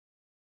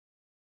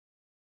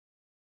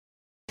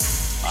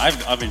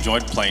I've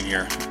enjoyed playing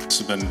here.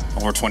 It's been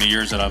over 20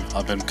 years that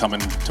I've been coming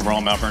to Royal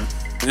Melbourne.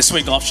 This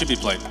way golf should be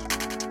played.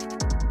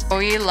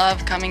 We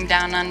love coming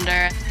down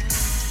under.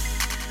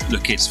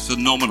 Look, it's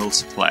phenomenal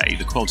to play.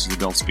 The quality of the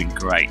golf's been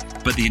great,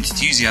 but the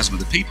enthusiasm of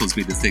the people has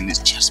been the thing that's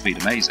just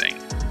been amazing.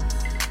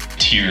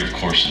 Tier of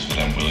courses that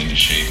I'm willing to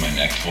shave my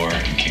neck for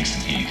in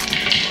Kingston Heath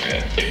and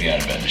Victoria. Get me out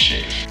of bed to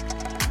shave.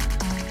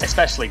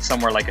 Especially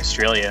somewhere like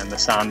Australia and the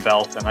Sand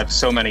Belt, and I have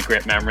so many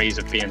great memories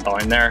of being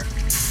down there.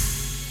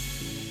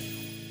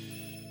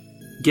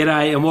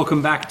 G'day and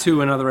welcome back to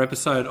another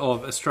episode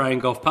of Australian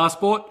Golf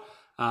Passport.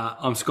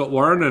 I'm Scott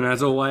Warren, and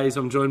as always,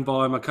 I'm joined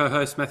by my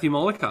co-host Matthew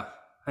Mollica.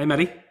 Hey,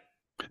 Matty.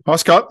 Hi,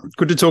 Scott.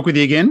 Good to talk with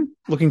you again.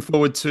 Looking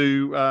forward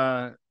to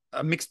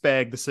a mixed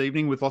bag this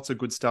evening with lots of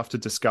good stuff to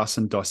discuss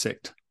and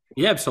dissect.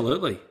 Yeah,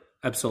 absolutely.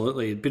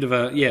 A bit of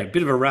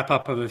a wrap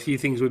up of a few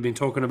things we've been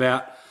talking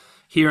about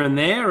here and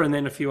there, and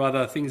then a few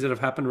other things that have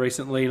happened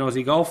recently in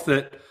Aussie golf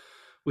that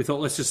we thought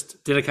let's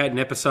just dedicate an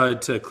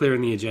episode to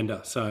clearing the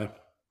agenda. So,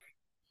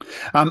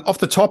 off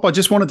the top, I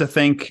just wanted to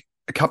thank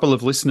a couple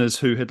of listeners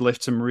who had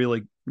left some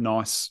really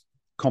nice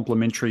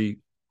complimentary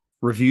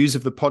reviews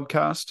of the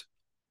podcast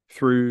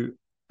through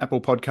Apple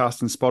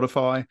Podcasts and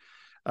Spotify.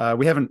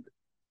 We haven't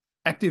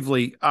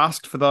actively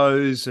asked for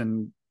those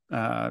and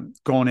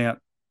gone out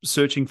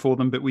searching for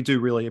them, but we do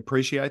really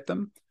appreciate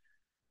them.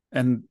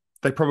 And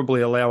they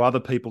probably allow other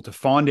people to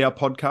find our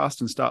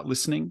podcast and start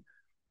listening.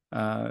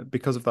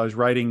 Because of those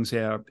ratings,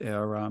 our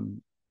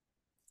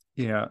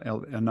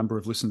number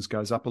of listens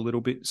goes up a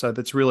little bit. So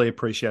that's really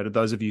appreciated.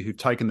 Those of you who've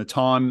taken the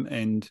time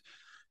and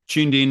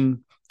tuned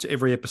in to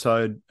every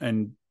episode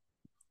and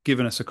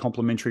given us a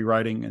complimentary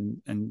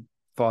rating and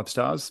 5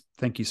 stars,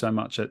 thank you so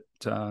much. It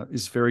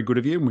is very good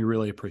of you, and we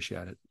really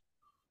appreciate it.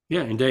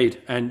 Yeah,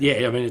 indeed. And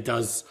yeah, I mean, it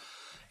does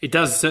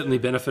certainly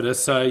benefit us.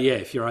 So yeah,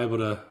 if you're able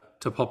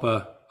to pop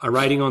a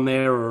rating on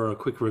there or a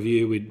quick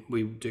review,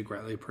 we do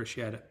greatly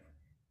appreciate it.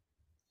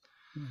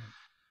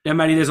 Now,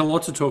 Matty, there's a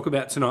lot to talk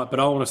about tonight, but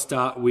I want to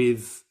start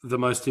with the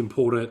most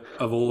important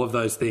of all of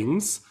those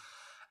things,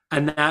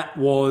 and that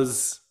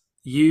was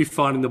you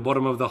finding the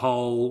bottom of the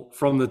hole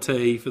from the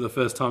tee for the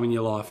first time in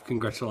your life.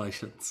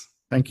 Congratulations.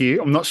 Thank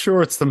you. I'm not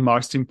sure it's the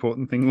most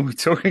important thing we'll be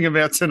talking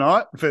about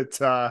tonight, but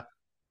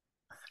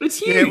it's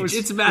huge.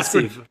 It's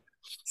massive.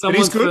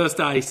 Someone's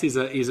first ace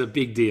is a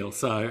big deal.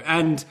 So,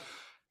 and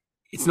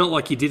it's not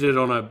like you did it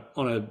on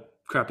a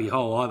crappy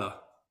hole either.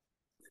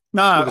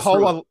 No,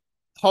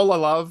 hole I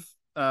love.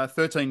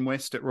 13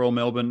 West at Royal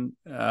Melbourne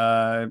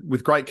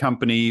with great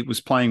company.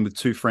 Was playing with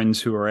 2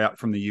 friends who are out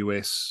from the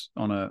US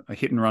on a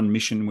hit and run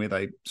mission where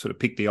they sort of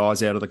pick the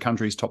eyes out of the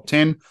country's top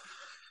 10.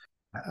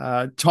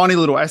 Tiny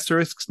little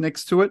asterisks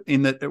next to it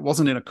in that it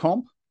wasn't in a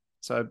comp.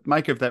 So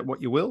make of that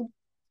what you will.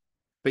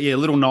 But yeah,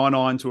 little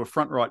 9-iron to a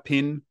front right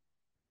pin.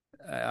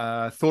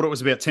 Thought it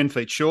was about 10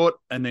 feet short.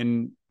 And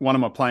then one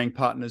of my playing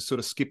partners sort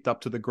of skipped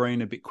up to the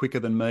green a bit quicker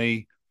than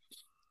me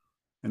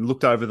and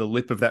looked over the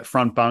lip of that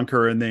front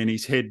bunker, and then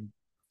his head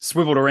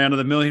swiveled around at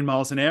a million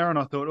miles an hour. And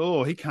I thought,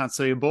 oh, he can't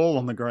see a ball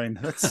on the green.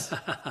 That's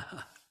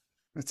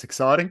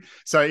exciting.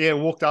 So yeah,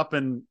 walked up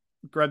and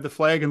grabbed the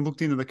flag and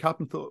looked into the cup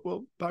and thought,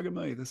 well, bugger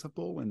me, there's a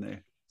ball in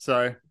there.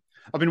 So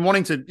I've been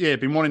wanting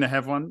to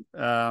have one.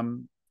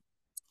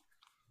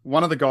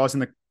 One of the guys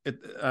in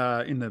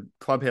the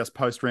clubhouse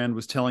post round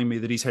was telling me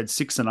that he's had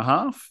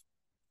 6.5.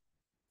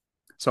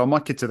 So I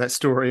might get to that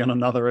story on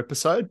another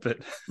episode, but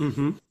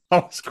I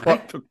was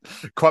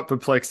quite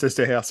perplexed as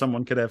to how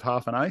someone could have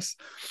half an ace.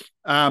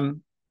 But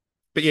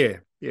yeah,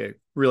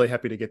 really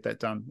happy to get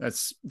that done.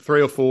 That's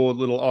 3 or 4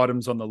 little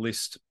items on the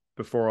list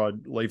before I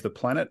leave the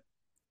planet.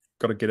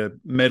 Got to get a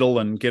medal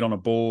and get on a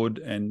board,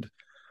 and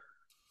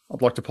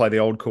I'd like to play the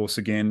old course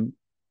again.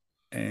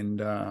 And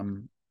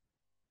an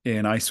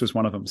ace was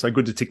one of them. So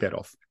good to tick that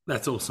off.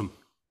 That's awesome.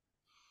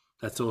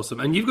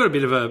 And you've got a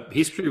bit of a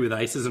history with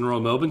aces in Royal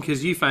Melbourne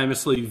because you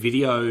famously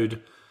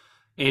videoed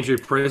Andrew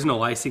Presnell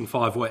acing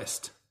 5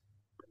 West.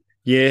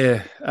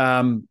 Yeah.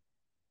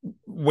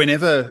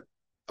 Whenever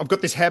I've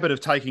got this habit of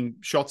taking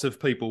shots of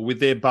people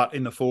with their butt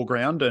in the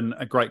foreground and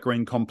a great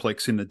green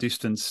complex in the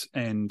distance,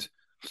 and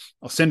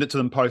I'll send it to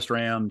them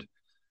post-round.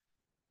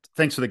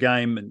 Thanks for the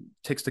game, and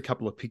text a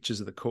couple of pictures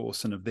of the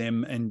course and of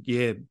them. And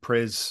yeah,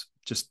 Prez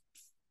just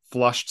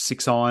flushed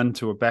 6-iron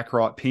to a back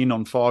right pin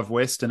on 5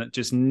 West, and it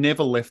just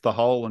never left the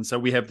hole. And so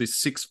we have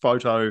this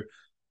 6-photo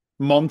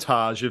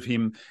montage of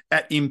him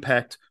at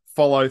impact,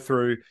 follow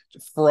through,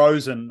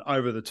 frozen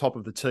over the top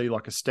of the tee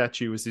like a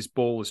statue as this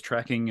ball is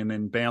tracking, and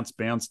then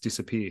bounce,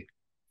 disappear.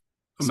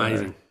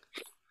 Amazing.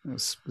 So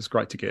it was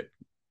great to get.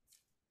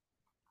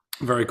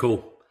 Very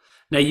cool.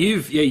 Now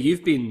you've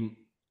been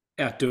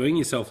outdoing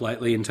yourself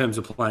lately in terms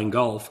of playing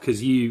golf,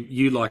 because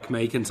you like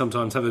me can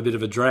sometimes have a bit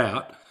of a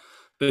drought,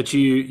 but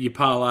you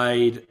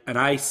parlayed an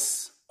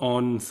ace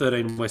on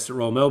 13 West at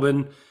Royal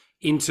Melbourne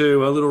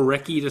into a little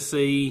recce to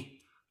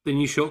see the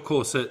new short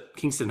course at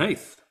Kingston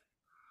Heath.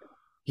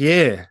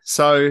 Yeah,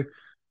 so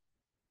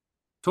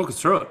talk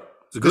us through it.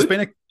 Is it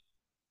good?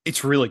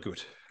 It's really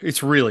good.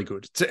 It's really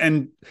good,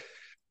 and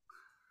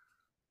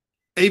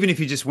even if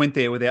you just went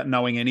there without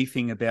knowing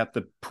anything about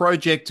the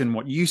project and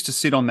what used to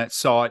sit on that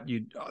site,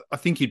 I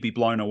think you'd be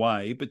blown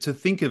away. But to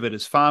think of it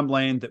as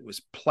farmland that was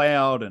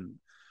ploughed and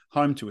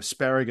home to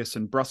asparagus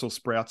and Brussels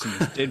sprouts and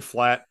was dead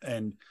flat,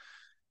 and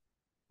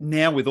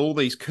now with all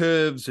these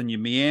curves and you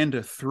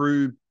meander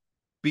through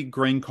big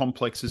green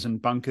complexes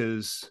and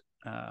bunkers.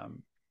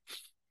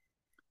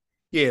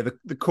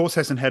 The course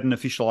hasn't had an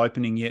official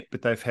opening yet,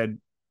 but they've had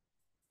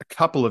a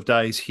couple of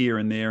days here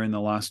and there in the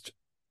last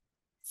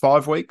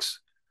 5 weeks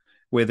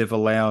where they've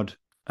allowed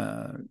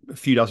a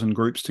few dozen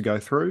groups to go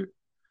through.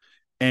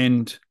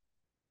 And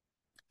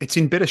it's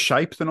in better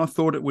shape than I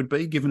thought it would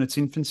be, given its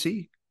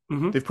infancy.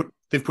 Mm-hmm.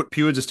 They've put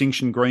pure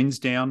distinction greens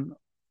down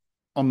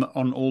on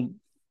all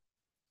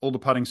the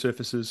putting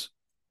surfaces.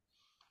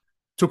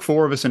 Took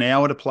 4 of us an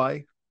hour to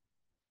play.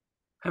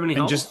 How many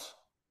holes?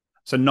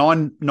 So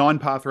nine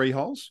par 3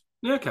 holes.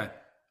 Yeah, okay.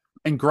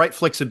 And great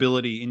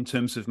flexibility in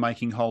terms of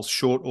making holes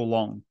short or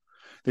long.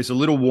 There's a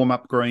little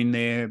warm-up green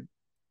there.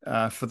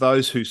 For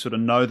those who sort of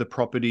know the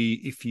property,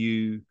 if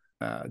you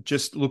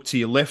just look to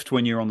your left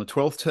when you're on the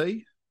 12th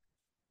tee,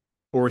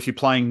 or if you're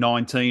playing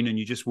 19 and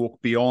you just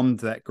walk beyond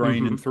that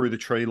green and through the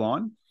tree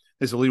line,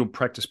 there's a little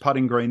practice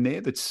putting green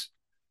there that's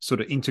sort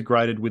of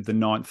integrated with the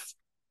 9th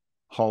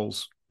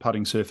hole's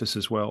putting surface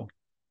as well.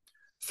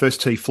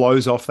 First tee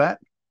flows off that.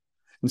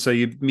 And so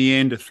you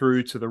meander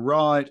through to the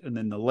right and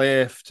then the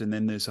left, and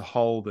then there's a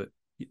hole that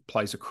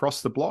plays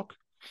across the block.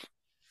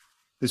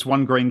 There's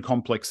one green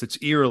complex that's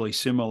eerily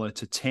similar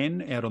to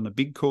 10 out on the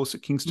big course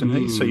at Kingston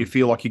Heath, so you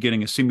feel like you're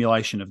getting a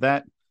simulation of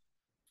that.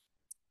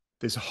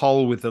 There's a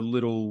hole with a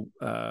little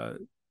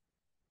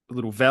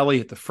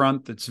valley at the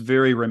front that's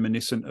very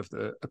reminiscent of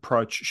the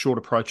short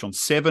approach on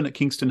 7 at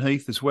Kingston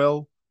Heath as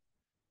well.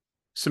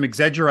 Some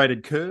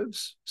exaggerated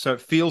curves, so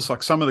it feels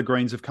like some of the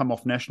greens have come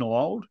off National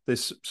Old.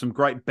 There's some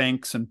great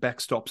banks and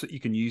backstops that you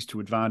can use to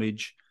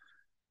advantage.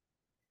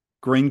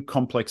 Green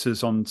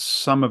complexes on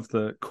some of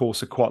the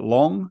course are quite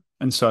long,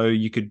 and so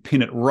you could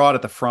pin it right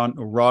at the front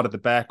or right at the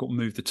back, or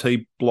move the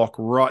tee block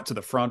right to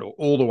the front or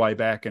all the way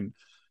back. And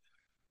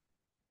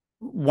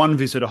one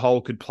visitor hole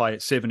could play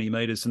at 70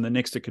 metres and the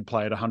next it could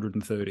play at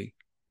 130.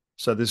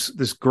 So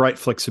there's great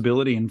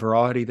flexibility and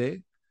variety there.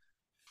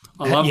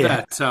 I love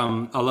that.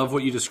 I love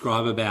what you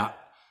describe about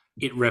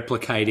it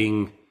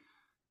replicating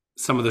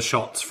some of the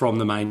shots from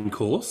the main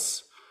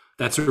course.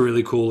 That's a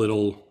really cool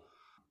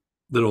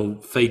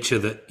little feature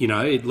that,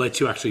 it lets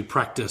you actually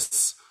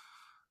practice,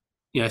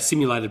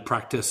 simulated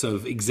practice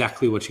of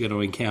exactly what you're going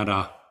to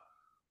encounter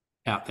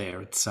out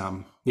there. It's,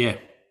 And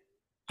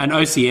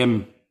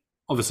OCM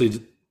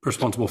obviously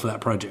responsible for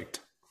that project.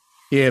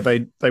 Yeah,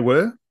 they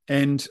were.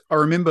 And I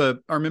remember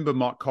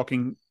Mike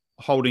Cocking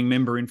holding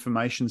member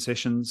information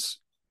sessions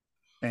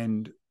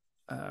and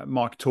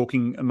Mike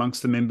talking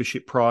amongst the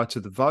membership prior to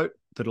the vote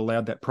that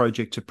allowed that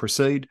project to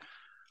proceed.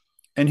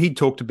 And he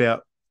talked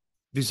about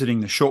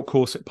visiting the short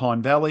course at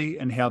Pine Valley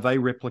and how they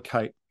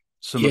replicate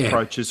some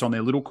approaches on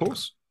their little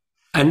course.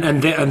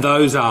 And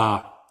those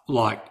are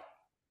like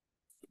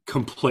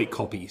complete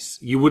copies.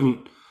 You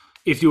wouldn't,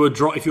 if you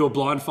were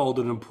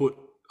blindfolded and put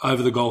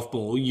over the golf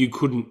ball, you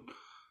couldn't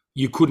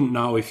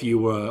know if you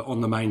were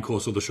on the main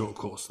course or the short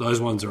course.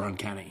 Those ones are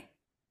uncanny.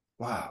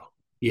 Wow.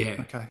 Yeah.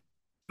 Okay.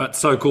 But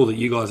so cool that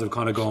you guys have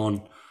kind of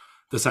gone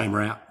the same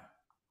route.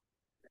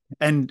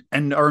 And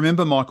I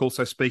remember Mike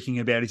also speaking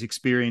about his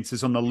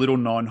experiences on the little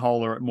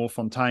 9-holer at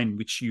Moorfontein,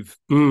 which you've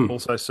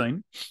also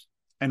seen.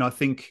 And I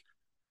think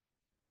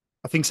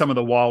some of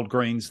the wild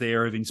greens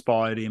there have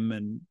inspired him,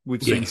 and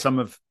we've seen some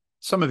of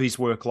his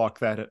work like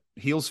that at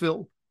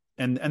Healesville,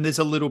 and there's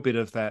a little bit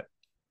of that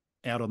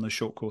out on the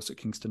short course at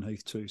Kingston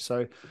Heath too.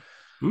 So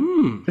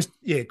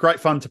great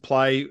fun to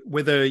play.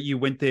 Whether you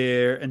went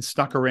there and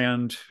stuck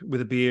around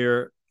with a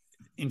beer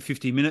in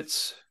 50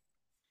 minutes,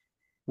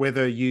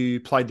 whether you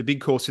played the big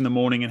course in the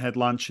morning and had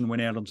lunch and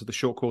went out onto the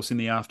short course in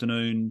the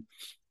afternoon,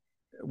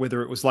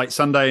 whether it was late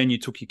Sunday and you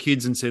took your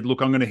kids and said,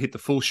 look, I'm going to hit the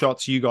full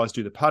shots, you guys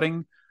do the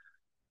putting,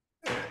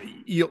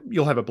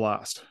 you'll have a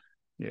blast.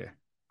 Yeah.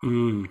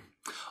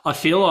 I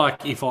feel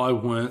like if I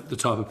weren't the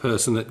type of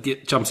person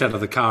that jumps out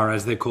of the car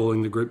as they're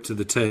calling the group to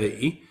the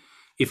tee,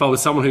 if I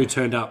was someone who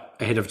turned up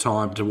ahead of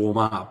time to warm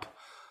up,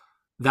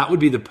 that would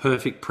be the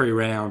perfect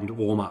pre-round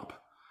warm-up.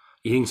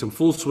 You're hitting some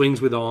full swings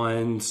with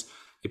irons,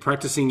 you're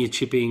practicing your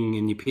chipping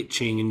and your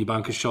pitching and your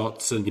bunker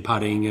shots and your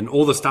putting and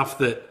all the stuff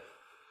that,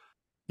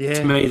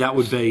 to me, that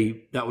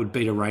would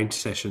beat a range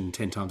session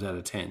 10 times out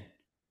of 10.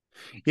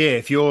 Yeah,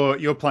 if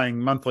you're playing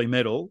monthly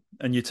medal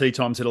and your tee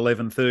time's at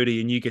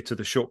 11:30 and you get to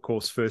the short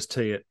course first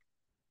tee at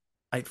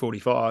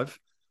 8:45,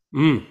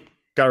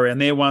 go around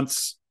there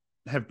once,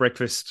 have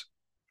breakfast,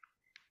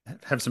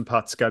 have some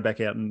putts, go back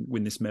out and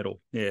win this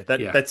medal. Yeah,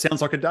 that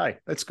sounds like a day.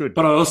 That's good.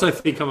 But I also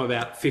think I'm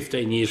about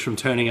 15 years from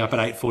turning up at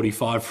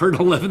 8:45 for an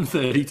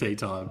 11:30 tee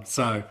time.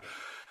 So,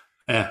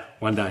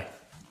 one day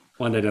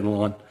down the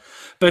line.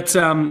 But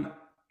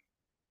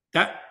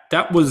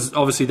that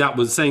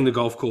was seeing the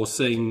golf course,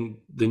 seeing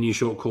the new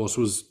short course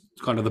was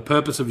kind of the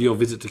purpose of your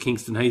visit to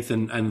Kingston Heath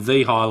and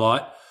the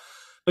highlight.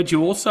 But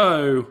you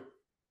also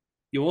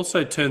You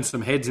also turned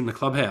some heads in the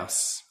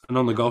clubhouse and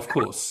on the golf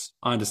course,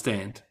 I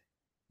understand.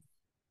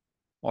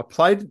 I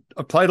played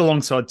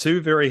alongside two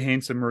very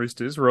handsome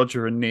roosters,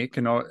 Roger and Nick,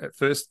 and I at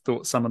first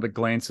thought some of the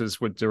glances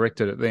were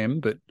directed at them,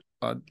 but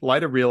I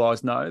later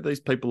realised no, these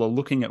people are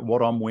looking at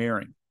what I'm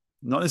wearing.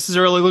 Not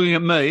necessarily looking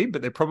at me,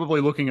 but they're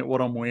probably looking at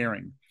what I'm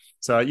wearing.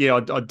 So yeah,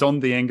 I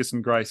donned the Angus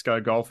and Grace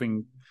Go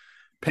Golfing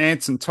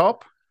pants and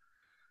top,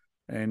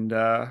 and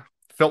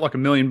felt like $1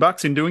 million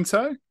in doing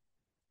so.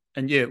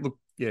 And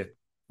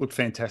looked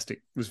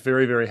fantastic. Was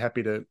very, very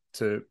happy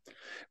to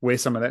wear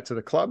some of that to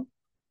the club.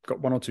 Got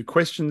one or two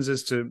questions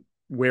as to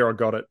where I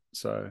got it.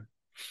 So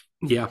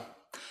yeah.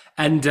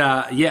 And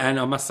and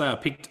I must say I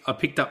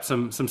picked up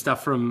some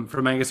stuff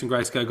from Angus and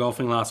Grace Go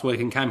Golfing last week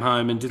and came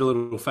home and did a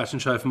little fashion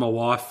show for my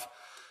wife.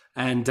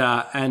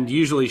 And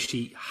usually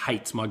she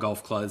hates my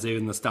golf clothes,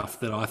 even the stuff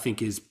that I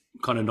think is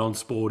kind of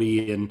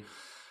non-sporty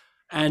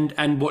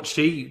and what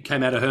she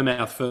came out of her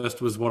mouth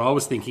first was what I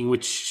was thinking,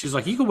 which she's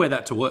like, you could wear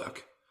that to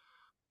work.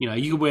 You know,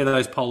 you could wear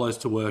those polos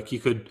to work.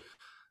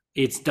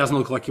 It doesn't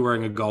look like you're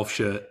wearing a golf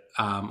shirt.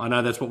 I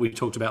know that's what we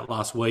talked about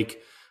last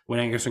week when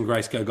Angus and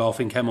Grace Go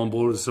Golfing came on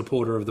board as a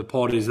supporter of the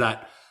pod, is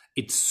that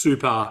it's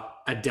super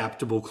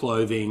adaptable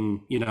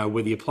clothing, you know,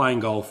 whether you're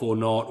playing golf or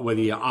not, whether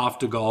you're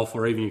after golf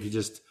or even if you're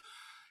just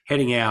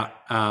heading out.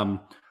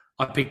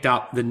 I picked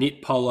up the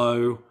knit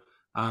polo,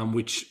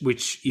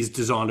 which is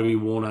designed to be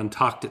worn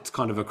untucked. It's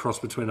kind of a cross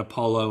between a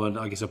polo and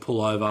I guess a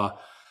pullover.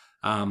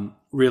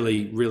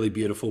 Really, really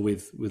beautiful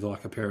with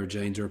like a pair of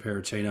jeans or a pair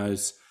of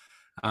chinos.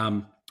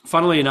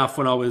 Funnily enough,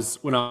 when I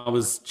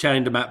was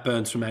chatting to Matt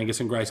Burns from Angus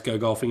and Grace Go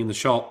Golfing in the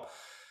shop,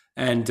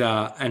 and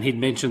he'd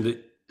mentioned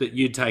that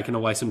you'd taken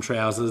away some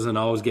trousers and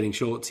I was getting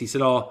shorts, he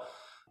said, "Oh,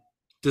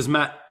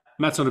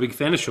 Matt's not a big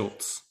fan of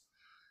shorts."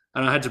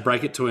 And I had to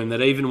break it to him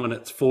that even when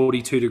it's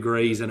 42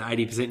 degrees and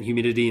 80%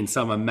 humidity in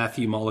summer,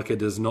 Matthew Molliker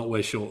does not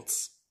wear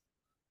shorts.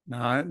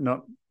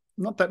 No,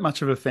 not that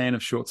much of a fan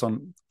of shorts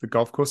on the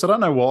golf course. I don't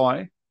know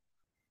why.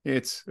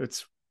 It's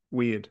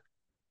weird,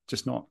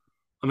 just not.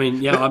 I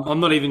mean, yeah, I'm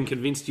not even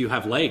convinced you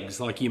have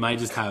legs. Like you may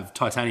just have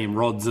titanium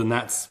rods, and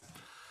that's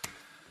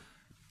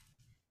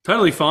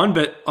totally fine.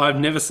 But I've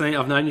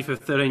known you for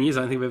 13 years.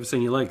 I don't think I've ever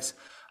seen your legs.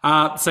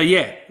 So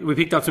yeah, we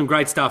picked up some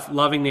great stuff.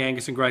 Loving the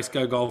Angus and Grace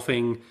Go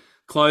Golfing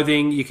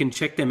clothing. You can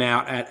check them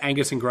out at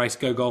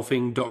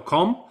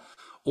angusandgracegogolfing.com,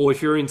 or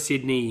if you're in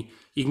Sydney,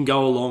 you can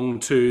go along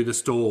to the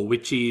store,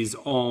 which is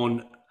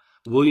on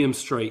William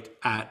Street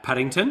at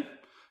Paddington,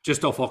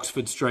 just off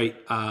Oxford Street.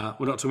 We're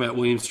not talking about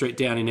William Street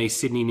down in East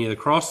Sydney near the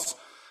Cross.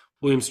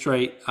 William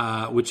Street,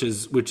 which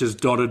is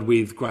dotted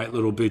with great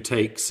little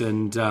boutiques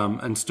and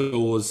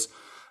stores.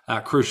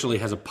 Crucially,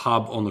 has a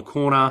pub on the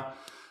corner.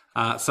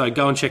 So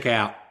go and check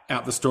out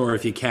the store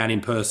if you can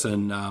in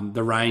person.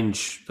 The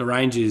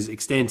range is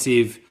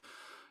extensive.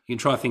 You can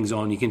try things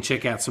on. You can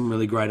check out some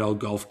really great old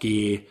golf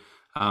gear,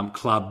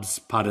 clubs,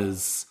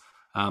 putters.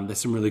 There's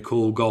some really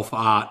cool golf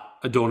art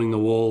adorning the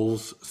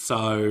walls.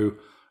 So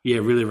yeah,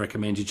 really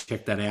recommend you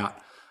check that out.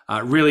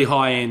 Really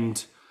high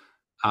end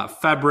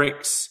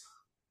fabrics,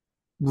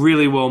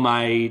 really well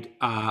made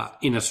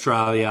in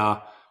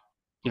Australia.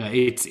 You know,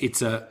 it's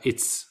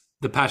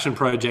the passion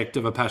project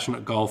of a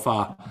passionate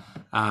golfer,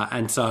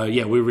 and so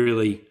yeah, we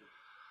really,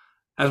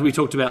 as we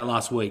talked about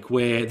last week,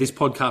 where this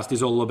podcast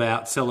is all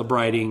about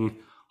celebrating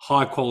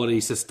high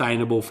quality,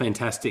 sustainable,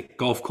 fantastic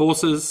golf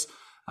courses,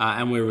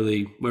 and we're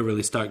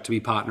really stoked to be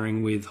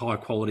partnering with high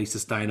quality,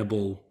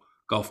 sustainable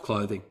golf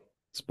clothing.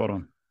 Spot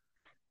on.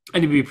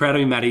 And you'd be proud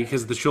of me, Matty,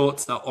 because the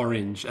shorts are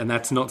orange, and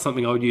that's not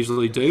something I would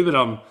usually do. But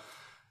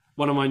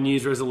one of my New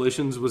Year's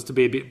resolutions was to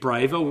be a bit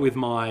braver with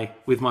my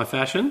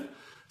fashion.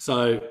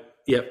 So,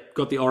 yep,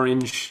 got the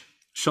orange,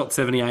 shot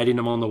 78 in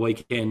them on the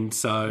weekend.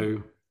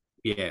 So,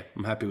 yeah,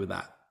 I'm happy with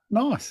that.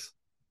 Nice.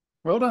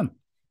 Well done.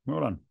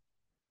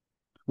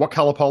 What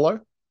colour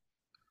polo?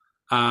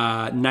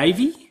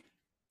 Navy,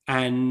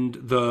 and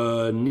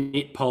the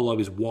knit polo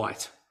is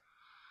white.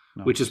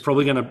 Nice. Which is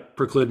probably going to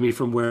preclude me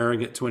from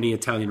wearing it to any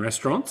Italian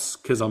restaurants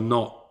because I'm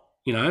not,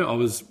 I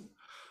was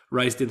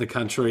raised in the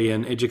country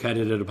and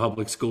educated at a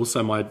public school,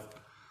 so my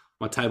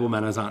table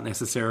manners aren't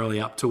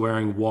necessarily up to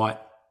wearing white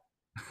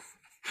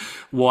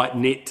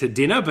knit to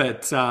dinner.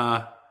 But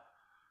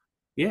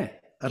yeah,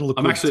 that'll look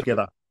good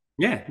together.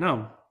 Yeah,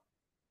 no,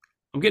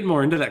 I'm getting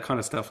more into that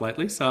kind of stuff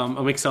lately, so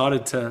I'm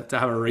excited to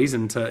have a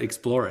reason to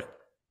explore it.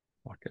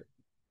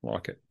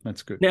 Like it.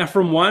 That's good. Now,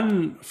 from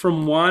one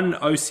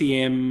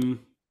OCM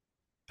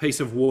piece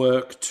of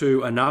work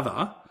to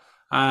another,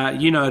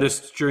 you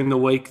noticed during the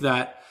week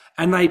that,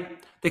 and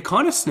they're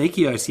kind of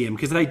sneaky OCM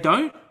because they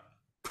don't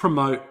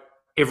promote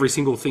every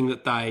single thing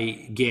that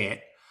they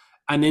get.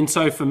 And then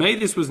so for me,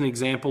 this was an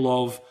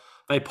example of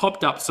they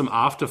popped up some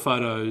after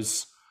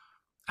photos,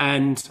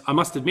 and I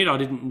must admit I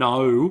didn't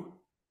know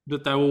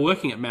that they were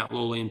working at Mount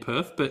Lawley in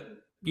Perth, but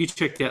you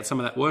checked out some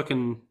of that work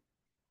and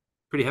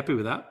pretty happy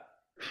with that.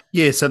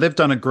 Yeah, so they've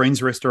done a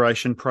greens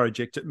restoration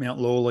project at Mount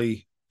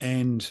Lawley,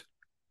 and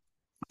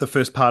the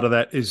first part of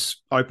that is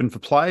open for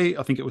play.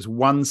 I think it was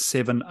 1,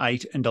 7,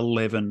 8, and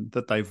 11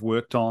 that they've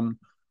worked on.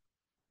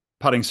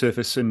 putting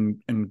surface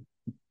and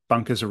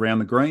bunkers around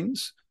the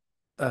greens.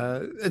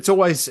 It's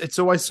always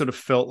sort of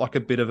felt like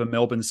a bit of a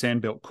Melbourne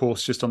Sandbelt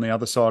course just on the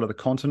other side of the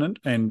continent,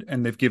 and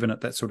they've given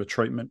it that sort of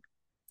treatment.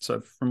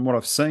 So from what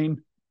I've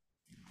seen,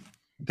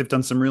 they've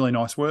done some really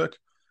nice work,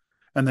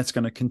 and that's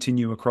going to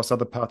continue across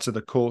other parts of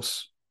the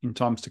course in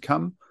times to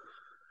come.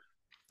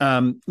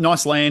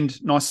 Nice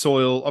land, nice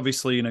soil,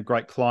 obviously in a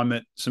great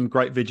climate, some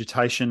great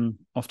vegetation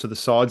off to the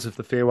sides of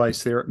the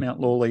fairways there at Mount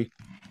Lawley.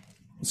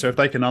 So if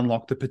they can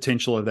unlock the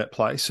potential of that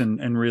place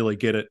and really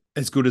get it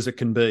as good as it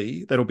can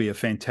be, that'll be a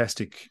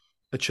fantastic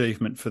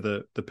achievement for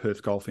the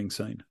Perth golfing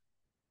scene.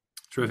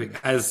 Terrific.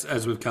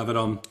 As we've covered,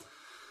 I'm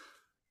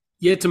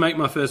yet to make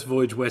my first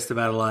voyage west of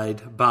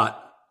Adelaide, but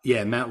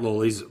yeah, Mount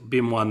Lawley's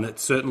been one that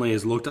certainly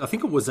has looked. I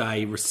think it was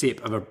a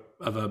recip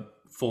of a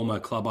former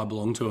club I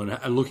belonged to,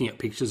 and looking at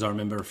pictures I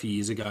remember a few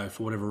years ago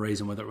for whatever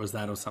reason, whether it was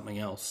that or something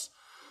else,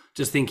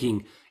 just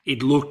thinking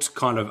it looked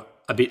kind of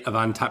a bit of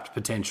untapped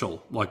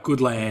potential, like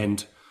good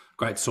land,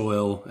 great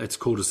soil. It's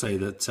cool to see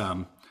that,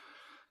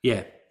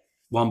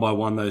 one by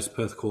one those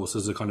Perth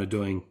courses are kind of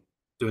doing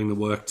the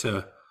work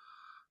to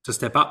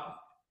step up.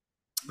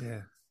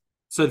 Yeah.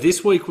 So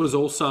this week was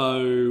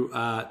also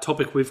a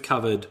topic we've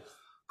covered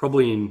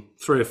probably in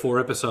 3 or 4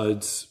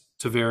 episodes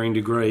to varying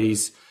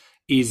degrees,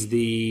 is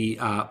the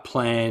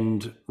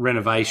planned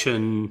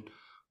renovation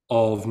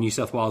of New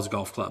South Wales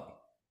Golf Club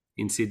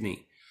in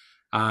Sydney.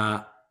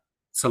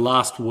 So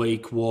last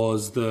week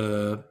was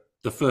the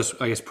first,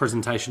 I guess,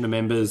 presentation to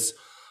members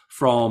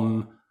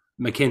from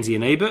Mackenzie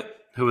and Ebert,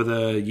 who are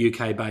the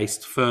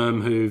UK-based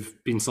firm who've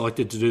been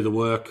selected to do the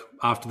work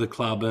after the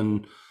club,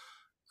 and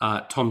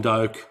Tom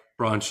Doak,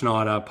 Brian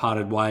Schneider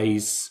parted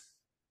ways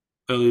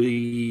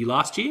early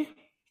last year,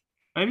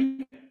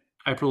 maybe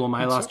April or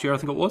May last year, I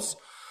think it was.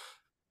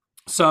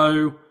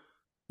 So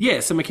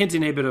Mackenzie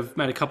and Ebert have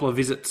made a couple of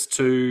visits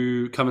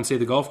to come and see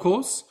the golf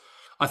course.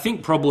 I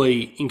think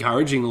probably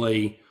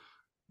encouragingly,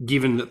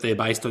 given that they're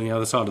based on the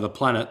other side of the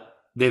planet,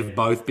 they've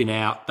both been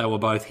out. They were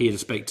both here to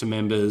speak to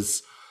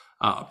members.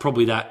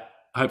 Probably that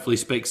hopefully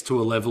speaks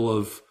to a level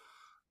of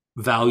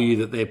value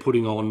that they're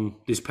putting on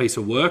this piece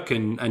of work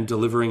and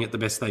delivering it the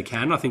best they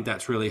can. I think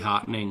that's really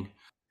heartening.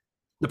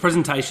 The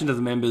presentation to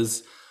the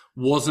members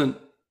wasn't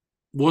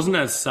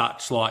as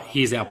such like,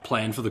 here's our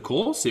plan for the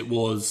course. It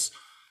was,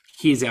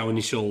 here's our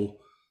initial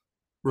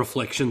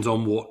reflections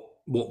on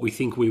what we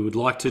think we would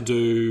like to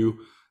do,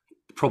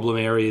 problem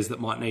areas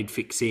that might need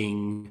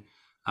fixing,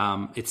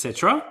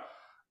 etc.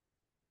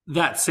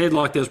 That said,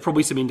 like, there's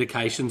probably some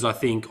indications, I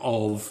think,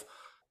 of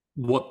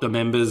what the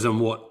members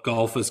and what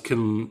golfers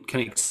can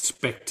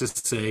expect to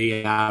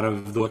see out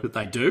of the work that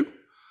they do.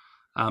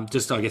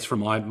 Just, I guess, from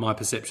my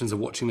perceptions of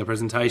watching the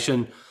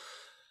presentation,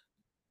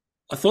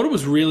 I thought it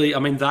was really, I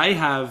mean, they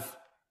have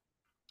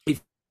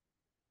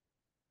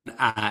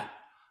at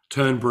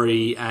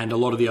Turnberry and a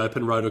lot of the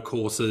open rotor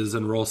courses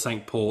and Royal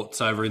St.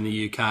 Ports over in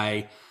the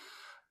UK,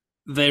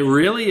 they're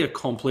really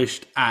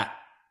accomplished at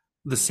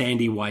the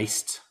sandy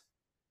waste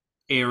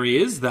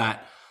areas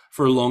that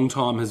for a long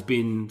time has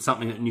been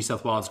something that New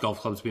South Wales Golf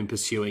Club's been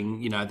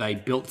pursuing. You know, they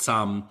built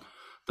some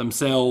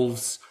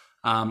themselves.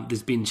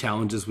 There's been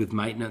challenges with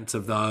maintenance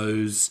of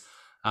those.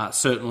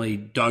 Certainly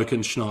Doak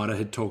and Schneider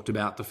had talked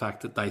about the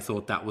fact that they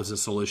thought that was a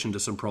solution to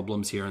some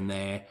problems here and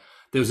there.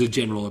 There was a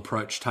general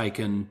approach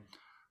taken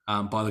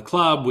by the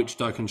club, which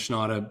Doak and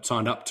Schneider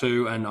signed up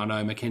to, and I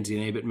know Mackenzie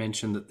and Ebert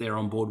mentioned that they're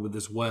on board with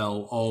as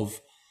well, of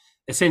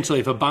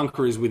essentially if a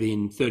bunker is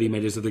within 30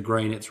 metres of the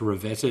green, it's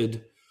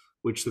revetted,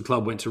 which the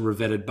club went to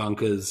revetted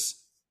bunkers.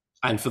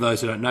 And for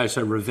those who don't know,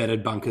 so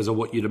revetted bunkers are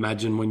what you'd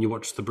imagine when you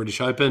watch the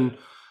British Open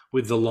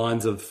with the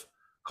lines of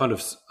kind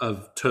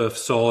of turf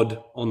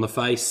sod on the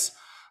face.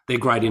 They're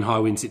great in high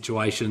wind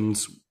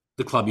situations.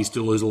 The club used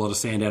to lose a lot of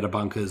sand out of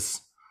bunkers.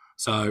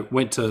 So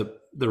went to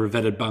the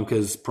revetted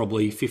bunkers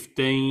probably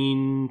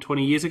 15,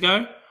 20 years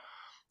ago.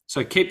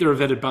 So keep the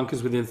revetted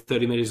bunkers within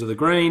 30 metres of the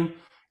green.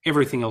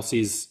 Everything else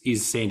is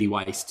sandy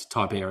waste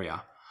type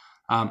area.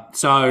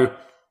 So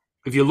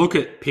if you look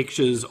at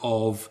pictures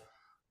of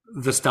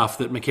the stuff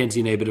that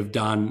Mackenzie and Ebert have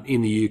done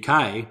in the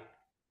UK,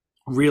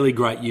 really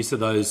great use of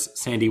those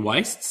sandy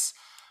wastes,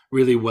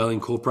 really well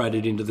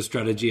incorporated into the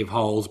strategy of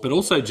holes, but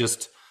also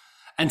just,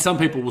 and some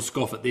people will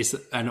scoff at this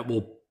and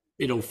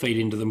it'll feed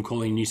into them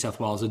calling New South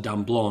Wales a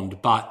dumb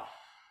blonde, but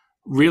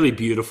really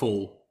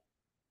beautiful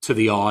to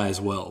the eye as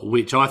well,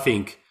 which I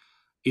think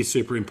is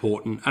super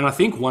important. And I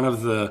think one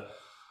of the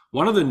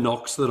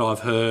knocks that I've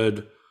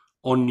heard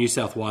on New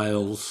South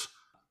Wales,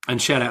 and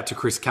shout out to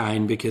Chris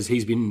Kane because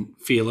he's been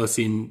fearless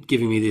in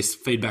giving me this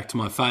feedback to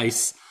my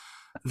face,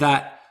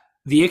 that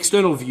the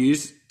external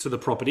views to the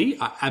property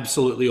are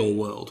absolutely all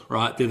world,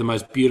 right? They're the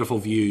most beautiful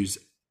views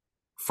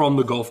from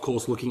the golf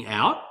course looking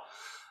out.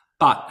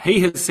 But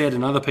he has said,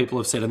 and other people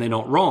have said, and they're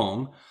not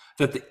wrong,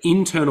 that the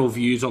internal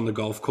views on the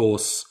golf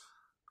course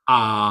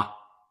are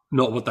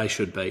not what they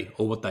should be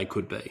or what they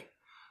could be.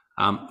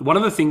 One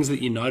of the things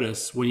that you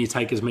notice when you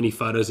take as many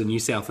photos of New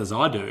South as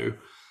I do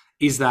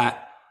is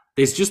that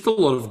there's just a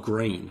lot of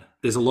green.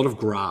 There's a lot of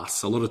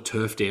grass, a lot of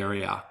turfed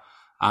area.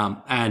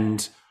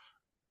 And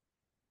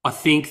I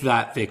think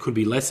that there could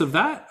be less of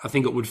that. I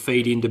think it would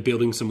feed into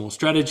building some more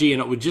strategy,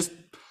 and it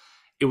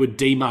would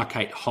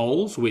demarcate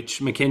holes,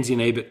 which Mackenzie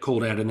and Ebert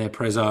called out in their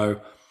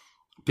prezzo,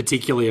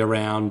 particularly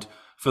around,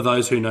 for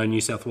those who know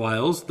New South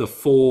Wales, the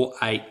 4,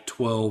 8,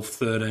 12,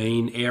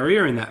 13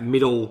 area in that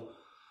middle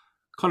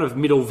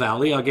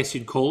valley, I guess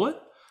you'd call it.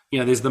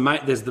 There's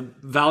the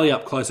valley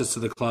up closest to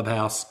the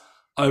clubhouse,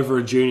 over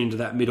a dune into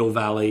that middle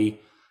valley,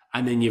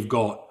 and then you've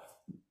got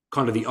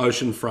kind of the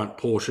oceanfront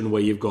portion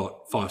where you've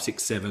got 5,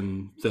 6,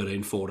 7,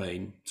 13,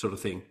 14 sort of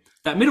thing.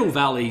 That middle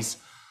valley's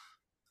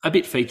a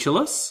bit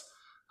featureless,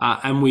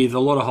 and with a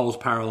lot of holes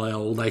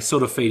parallel, they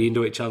sort of feed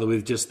into each other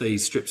with just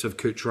these strips of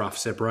couch rough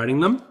separating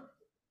them.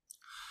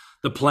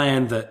 The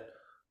plan that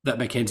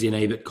Mackenzie and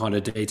Ebert kind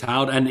of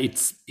detailed, and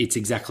it's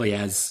exactly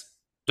as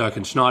Doak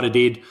and Schneider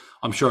did.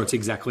 I'm sure it's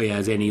exactly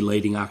as any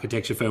leading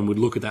architecture firm would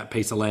look at that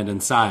piece of land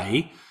and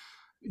say,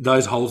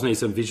 those holes need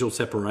some visual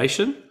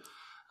separation,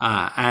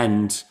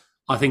 and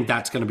I think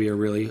that's going to be a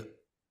really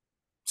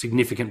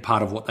significant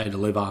part of what they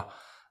deliver.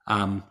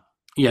 To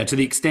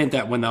the extent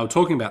that when they were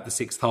talking about the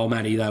 6th hole,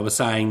 Matty, they were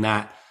saying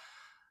that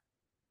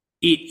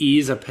it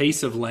is a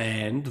piece of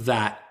land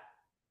that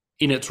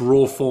in its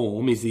raw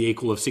form is the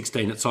equal of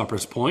 16 at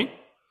Cypress Point,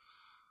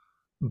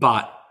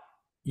 but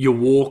you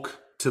walk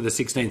to the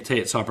 16th tee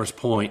at Cypress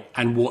Point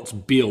and what's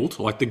built,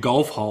 like the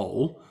golf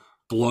hole,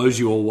 blows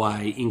you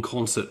away in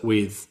concert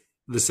with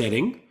the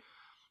setting.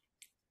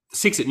 The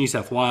 6 at New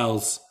South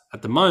Wales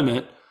at the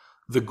moment,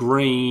 the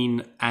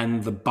green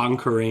and the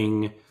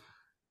bunkering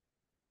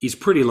is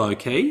pretty low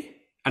key,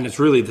 and it's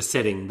really the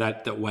setting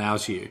that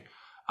wows you.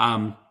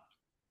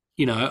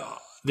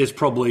 There's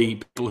probably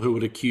people who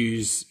would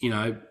accuse,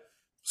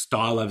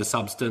 style over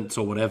substance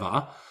or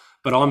whatever,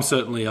 but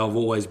I've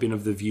always been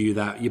of the view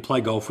that you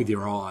play golf with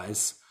your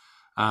eyes,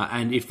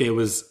 and if there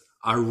was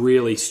a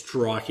really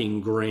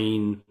striking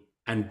green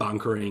and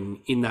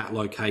bunkering in that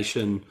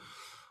location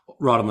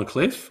right on the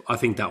cliff, I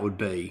think that would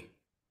be,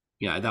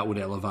 that would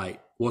elevate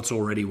what's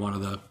already one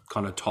of the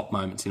kind of top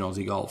moments in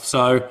Aussie golf.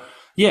 So,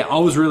 yeah, I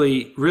was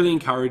really, really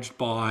encouraged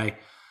by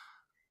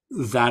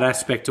that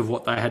aspect of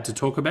what they had to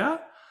talk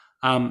about.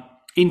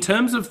 In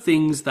terms of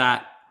things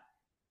that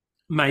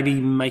maybe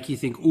make you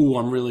think,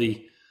 I'm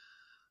really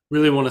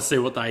want to see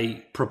what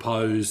they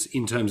propose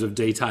in terms of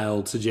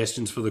detailed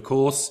suggestions for the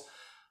course,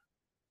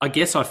 I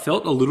guess I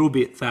felt a little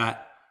bit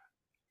that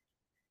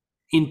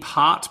in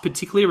part,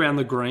 particularly around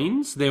the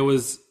greens, there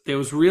was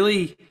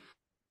really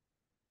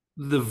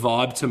the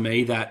vibe to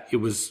me that it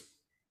was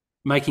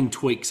making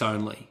tweaks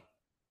only.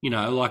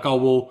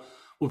 We'll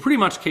pretty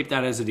much keep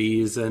that as it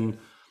is. And,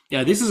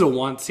 this is a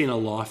once in a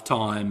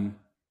lifetime,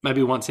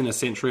 maybe once in a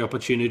century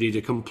opportunity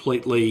to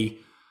completely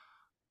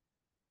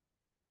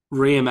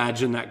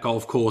reimagine that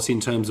golf course in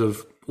terms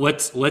of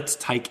let's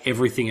take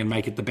everything and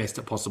make it the best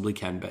it possibly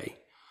can be.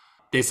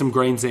 There's some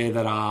greens there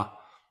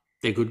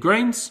they're good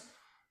greens.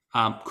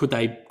 Could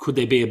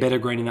there be a better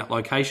green in that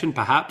location?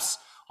 Perhaps.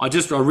 I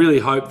really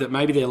hope that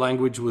maybe their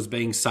language was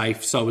being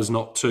safe so as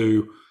not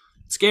to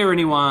scare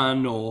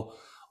anyone, or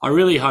I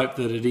really hope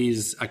that it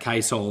is a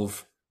case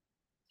of,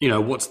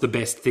 what's the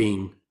best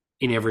thing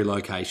in every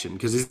location,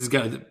 because this is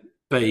going to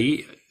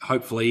be,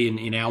 hopefully,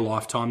 in our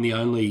lifetime, the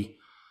only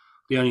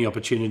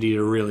opportunity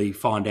to really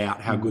find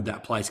out how good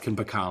that place can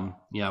become.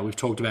 We've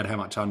talked about how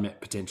much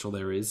unmet potential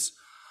there is.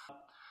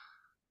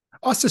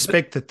 I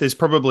suspect that there's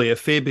probably a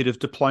fair bit of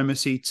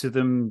diplomacy to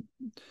them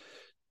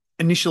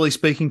initially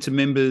speaking to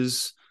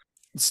members,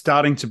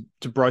 starting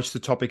to broach the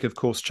topic of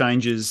course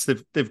changes.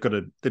 They've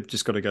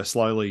just got to go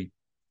slowly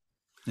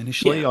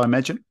initially, I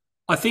imagine.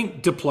 I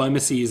think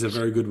diplomacy is a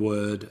very good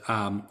word.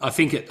 I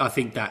think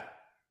that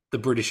the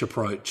British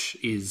approach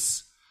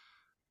is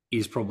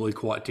probably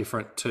quite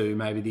different to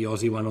maybe the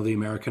Aussie one or the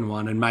American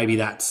one, and maybe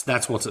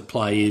that's what's at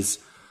play is,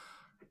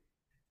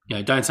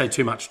 don't say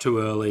too much too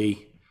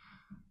early.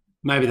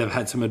 Maybe they've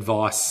had some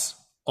advice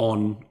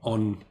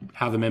on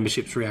how the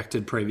memberships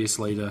reacted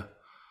previously to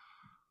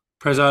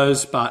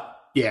Prezos, but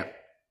yeah,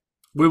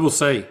 we will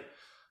see.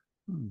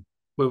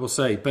 We will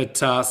see. But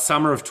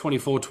summer of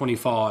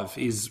 24-25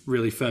 is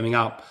really firming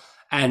up,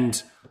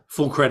 and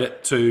full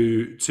credit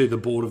to the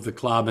board of the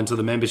club and to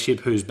the membership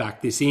who's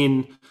backed this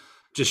in,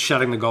 just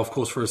shutting the golf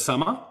course for a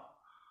summer,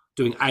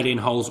 doing 18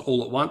 holes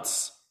all at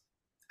once.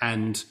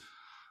 And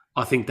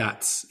I think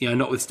that's,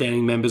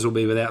 notwithstanding members will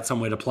be without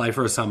somewhere to play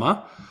for a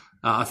summer,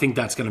 I think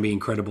that's going to be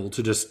incredible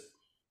to just,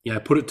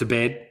 put it to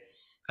bed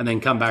and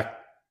then come back,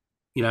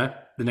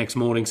 the next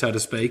morning, so to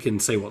speak,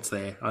 and see what's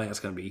there. I think that's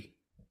going to be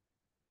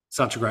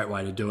such a great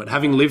way to do it.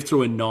 Having lived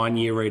through a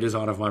 9-year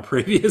redesign of my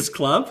previous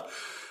club,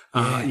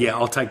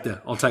 I'll take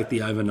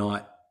the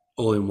overnight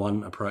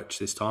all-in-one approach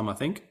this time, I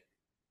think.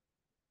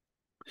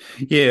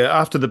 Yeah,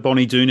 after the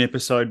Bonnie Doon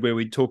episode where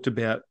we talked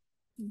about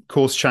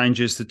course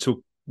changes that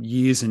took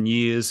years and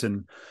years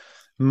and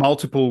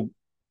multiple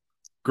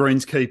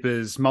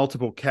greenskeepers,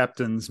 multiple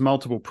captains,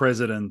 multiple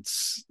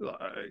presidents.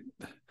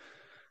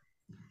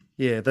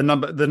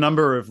 The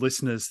number of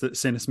listeners that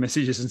sent us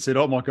messages and said,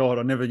 "Oh my God,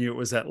 I never knew it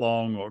was that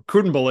long," or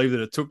 "Couldn't believe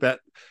that it took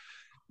that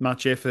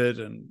much effort."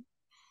 And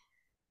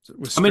So it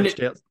was stretched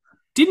out.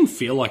 Didn't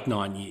feel like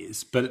 9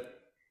 years,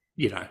 but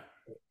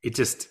it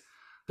just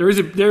there is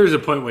a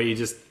point where you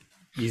just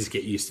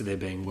get used to there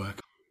being work.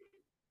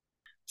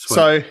 Sweet.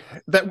 So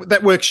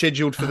that work's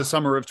scheduled for the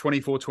summer of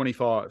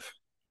 24-25,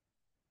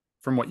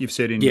 from what you've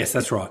said in yes,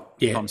 that's right.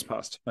 Yeah, times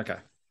past. Okay.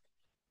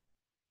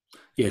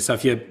 Yeah, so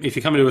if you're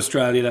coming to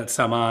Australia that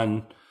summer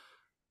and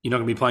you're not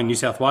going to be playing New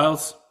South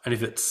Wales, and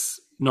if it's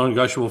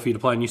non-negotiable for you to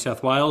play in New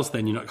South Wales,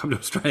 then you're not coming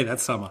to Australia that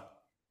summer.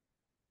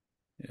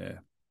 Yeah.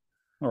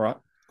 All right.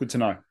 Good to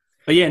know.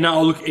 But yeah,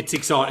 no, look, it's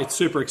exciting. It's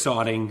super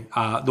exciting.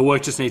 The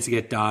work just needs to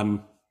get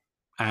done,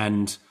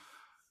 and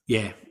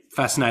yeah,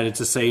 fascinated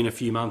to see in a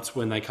few months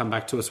when they come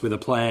back to us with a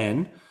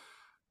plan,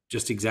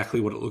 just exactly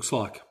what it looks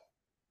like.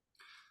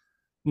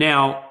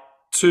 Now,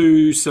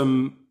 to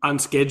some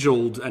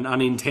unscheduled and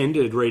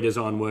unintended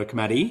redesign work,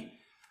 Matty.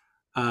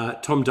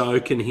 Tom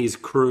Doak and his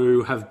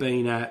crew have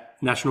been at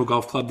National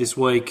Golf Club this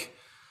week,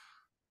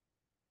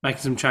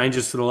 making some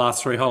changes to the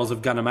last 3 holes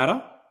of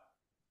Gunnamatta.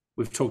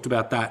 We've talked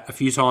about that a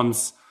few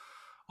times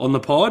on the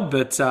pod,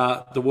 but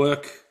the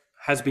work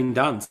has been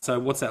done. So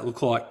what's that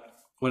look like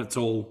when it's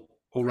all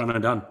run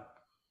and done?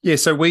 Yeah,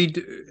 so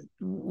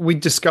we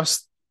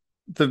discussed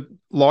the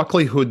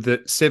likelihood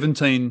that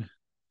 17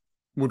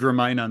 would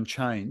remain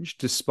unchanged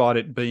despite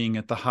it being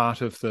at the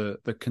heart of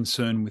the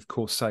concern with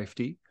course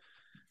safety.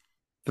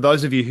 For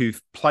those of you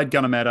who've played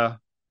Gunnamatta,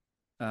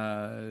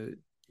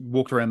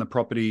 walked around the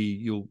property,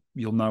 you'll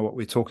know what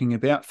we're talking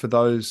about. For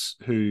those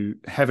who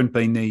haven't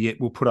been there yet,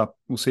 we'll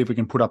see if we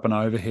can put up an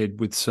overhead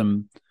with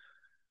some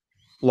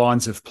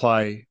lines of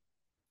play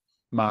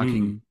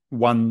marking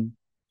 1,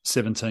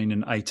 17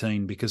 and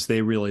 18, because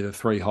they're really the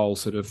 3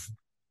 holes that have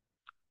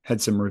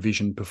had some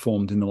revision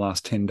performed in the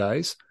last 10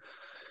 days.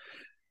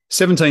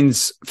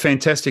 17's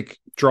fantastic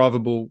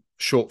drivable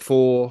short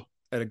 4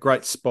 at a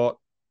great spot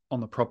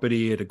on the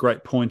property, at a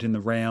great point in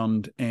the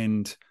round,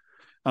 and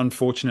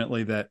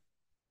unfortunately that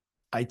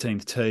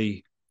 18th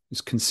tee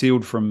is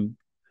concealed from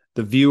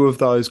the view of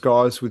those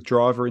guys with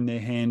driver in their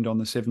hand on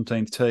the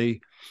 17th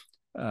tee.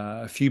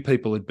 A few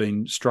people had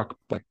been struck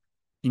by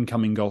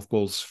incoming golf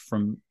balls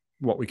from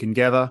what we can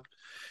gather.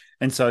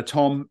 And so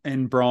Tom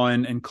and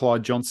Brian and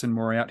Clyde Johnson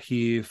were out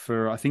here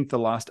for, I think, the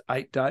last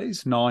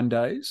 9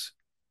 days,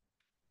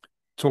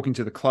 talking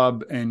to the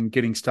club and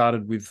getting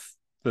started with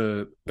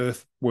the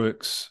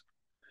earthworks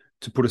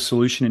to put a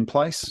solution in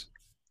place.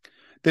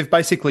 They've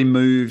basically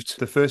moved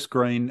the first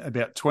green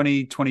about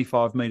 20,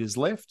 25 metres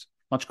left,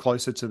 much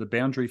closer to the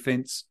boundary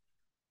fence.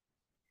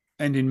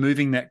 And in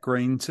moving that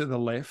green to the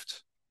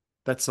left,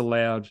 that's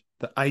allowed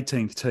the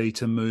 18th tee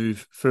to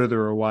move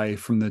further away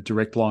from the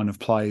direct line of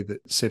play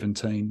that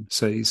 17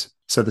 sees.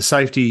 So the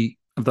safety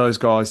of those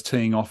guys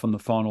teeing off on the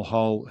final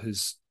hole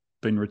has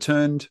been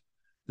returned.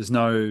 There's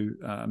no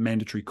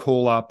mandatory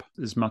call-up.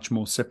 There's much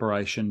more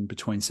separation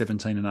between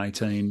 17 and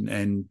 18.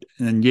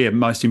 And yeah,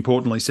 most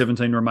importantly,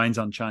 17 remains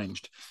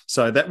unchanged.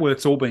 So that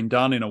work's all been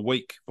done in a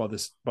week by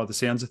the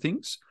sounds of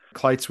things.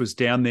 Clates was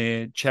down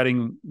there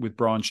chatting with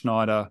Brian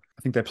Schneider.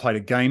 I think they played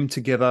a game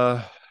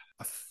together.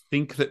 I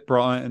think that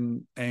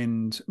Brian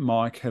and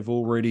Mike have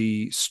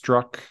already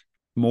struck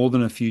more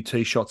than a few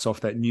tee shots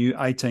off that new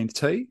 18th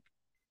tee.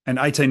 And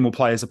 18 will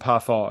play as a par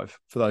 5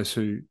 for those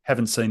who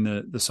haven't seen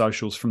the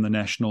socials from the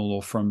National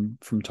or from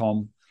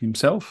Tom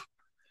himself.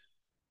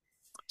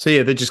 So,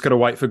 yeah, they've just got to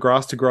wait for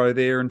grass to grow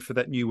there and for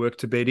that new work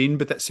to bed in.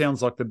 But that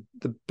sounds like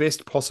the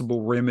best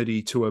possible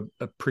remedy to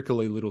a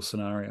prickly little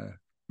scenario.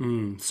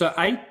 So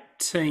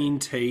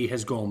 18T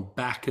has gone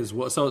back as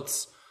well. So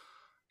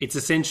it's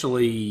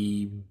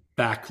essentially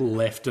back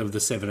left of the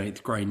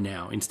 17th green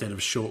now instead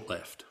of short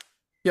left.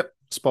 Yep,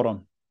 spot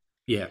on.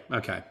 Yeah,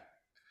 okay.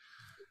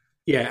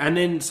 Yeah, and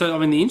then, so, I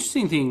mean, the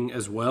interesting thing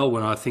as well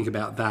when I think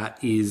about that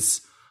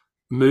is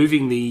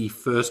moving the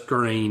first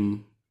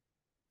green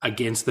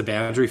against the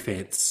boundary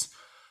fence.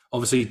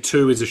 Obviously,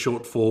 2 is a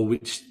short 4,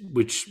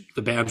 which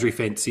the boundary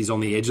fence is on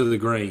the edge of the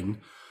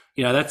green.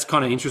 You know, that's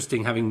kind of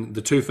interesting, having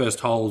the 2 first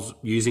holes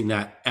using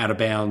that out of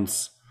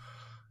bounds,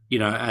 you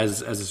know,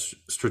 as a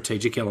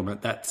strategic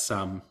element. That's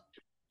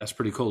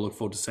pretty cool. Look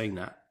forward to seeing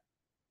that.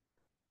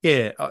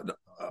 Yeah,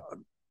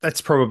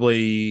 that's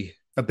probably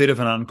a bit of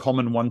an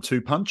uncommon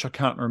 1-2 punch. I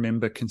can't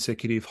remember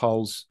consecutive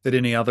holes at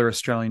any other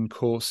Australian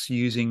course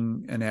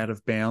using an out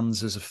of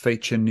bounds as a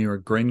feature near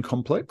a green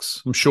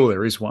complex. I'm sure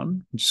there is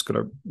one. We've just got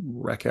to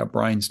rack our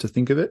brains to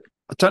think of it.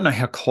 I don't know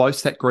how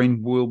close that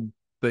green will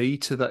be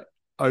to the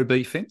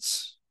OB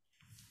fence.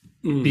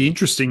 Be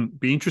interesting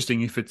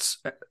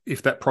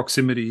if that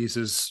proximity is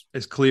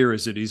as clear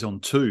as it is on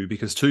 2,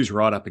 because 2's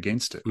right up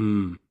against it.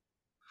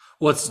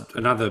 Well, it's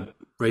another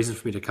reason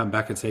for me to come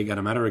back and see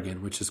Gunnamatta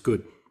again, which is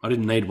good. I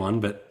didn't need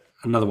one, but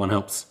another one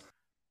helps.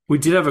 We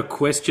did have a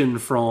question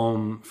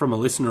from a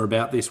listener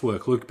about this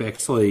work. Luke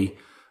Bexley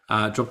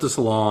dropped us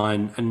a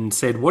line and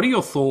said, what are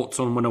your thoughts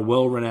on when a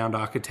well-renowned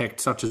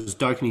architect such as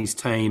Doak and his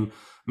team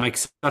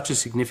makes such a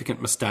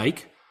significant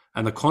mistake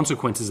and the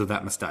consequences of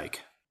that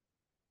mistake?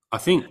 I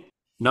think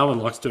no one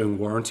likes doing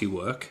warranty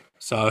work,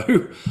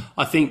 so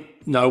I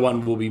think no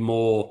one will be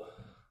more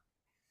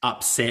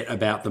upset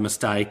about the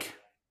mistake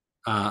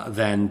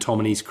than Tom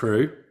and his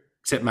crew,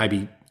 except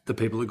maybe the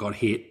people that got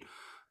hit.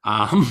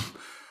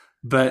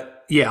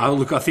 But yeah,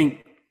 look, I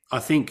think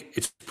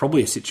it's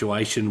probably a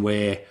situation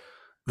where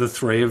the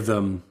three of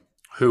them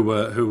who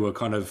were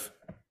kind of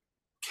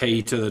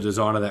key to the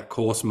design of that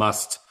course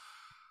must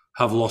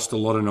have lost a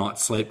lot of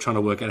night's sleep trying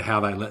to work out how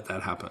they let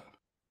that happen.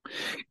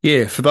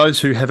 Yeah, for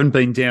those who haven't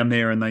been down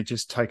there and they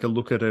just take a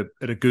look at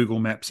a Google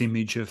Maps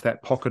image of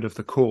that pocket of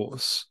the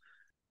course,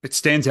 it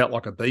stands out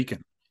like a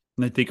beacon.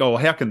 And they think, oh,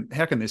 how can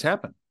this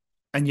happen?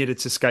 And yet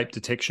it's escape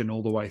detection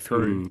all the way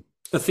through.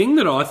 The thing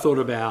that I thought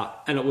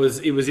about, and it was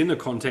in the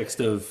context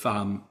of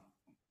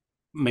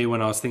me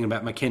when I was thinking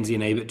about Mackenzie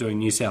and Ebert doing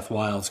New South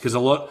Wales, because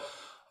I've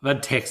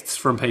had texts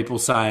from people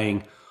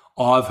saying,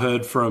 I've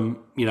heard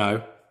from,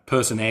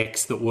 person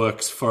X that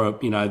works for,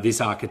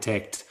 this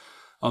architect,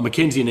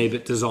 Mackenzie and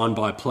Ebert design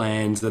by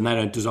plans, then they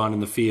don't design in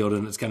the field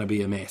and it's going to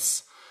be a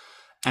mess.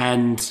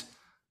 And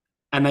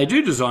they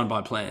do design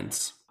by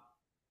plans.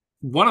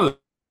 One of the,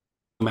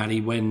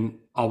 Matty, when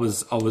I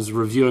was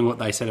reviewing what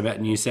they said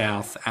about New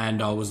South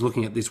and I was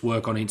looking at this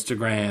work on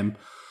Instagram,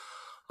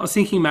 I was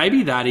thinking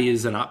maybe that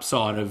is an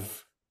upside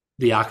of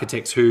the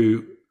architects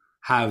who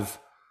have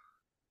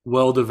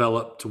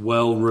well-developed,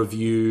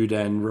 well-reviewed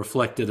and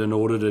reflected and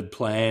audited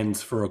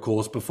plans for a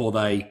course before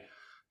they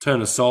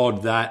turn a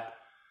sod, that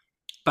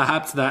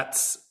perhaps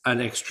that's an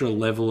extra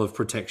level of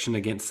protection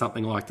against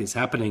something like this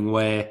happening,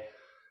 where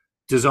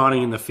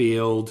designing in the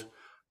field,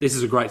 this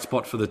is a great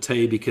spot for the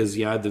tee because,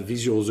 the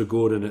visuals are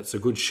good and it's a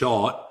good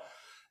shot.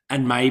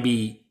 And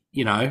maybe,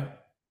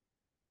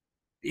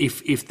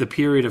 if the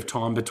period of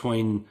time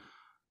between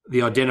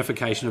the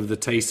identification of the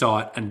tee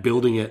site and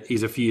building it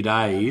is a few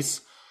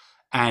days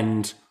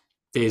and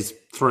there's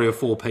 3 or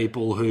 4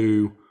 people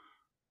who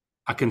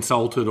are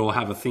consulted or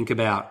have a think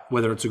about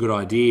whether it's a good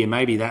idea,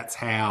 maybe that's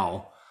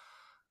how,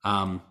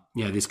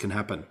 this can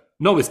happen.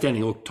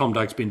 Notwithstanding, look, Tom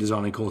Doak's been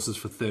designing courses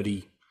for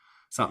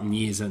 30-something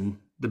years, and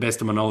the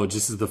best of my knowledge,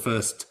 this is the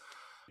first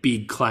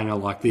big clanger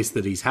like this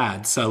that he's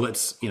had. So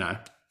let's,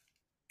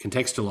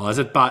 contextualize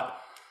it. But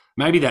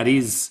maybe that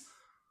is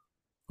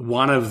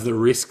one of the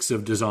risks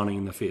of designing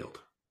in the field.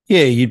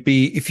 Yeah, you'd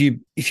be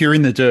if you're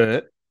in the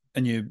dirt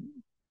and you're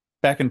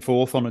back and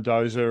forth on a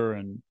dozer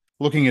and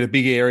looking at a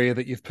big area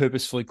that you've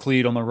purposefully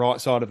cleared on the right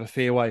side of a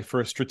fairway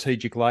for a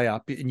strategic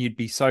layup, and you'd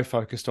be so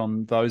focused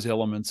on those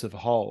elements of a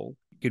hole,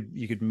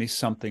 you could miss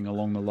something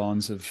along the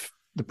lines of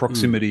the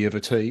proximity of a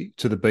tee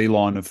to the B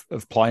line of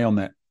play on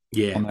that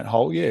on that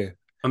hole. Yeah,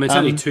 I mean, it's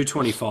only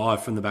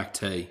 225 from the back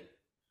tee,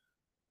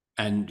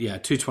 and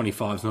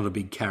 225 is not a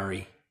big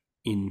carry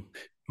in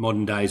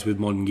modern days with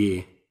modern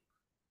gear.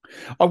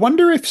 I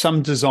wonder if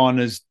some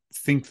designers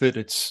think that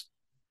it's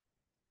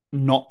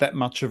not that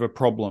much of a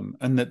problem,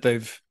 and that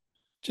they've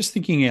just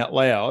thinking out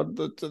loud.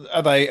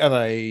 Are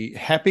they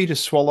happy to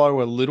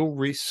swallow a little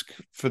risk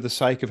for the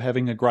sake of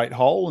having a great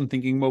hole and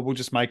thinking, well, we'll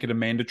just make it a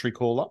mandatory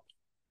call up?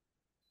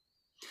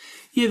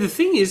 Yeah, the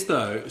thing is,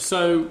 though,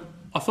 so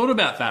I thought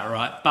about that,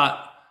 right? But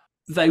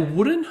they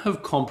wouldn't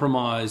have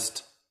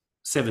compromised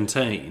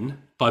 17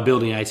 by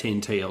building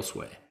 18T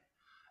elsewhere.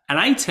 And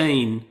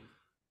 18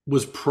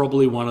 was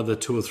probably one of the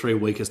 2 or 3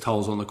 weakest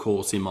holes on the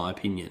course, in my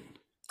opinion,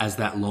 as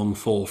that long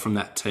fall from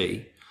that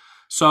tee.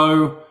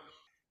 So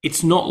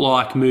it's not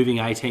like moving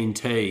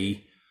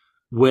 18T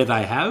where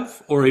they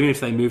have, or even if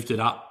they moved it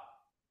up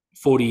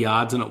 40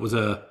 yards and it was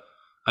a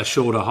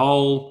shorter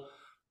hole.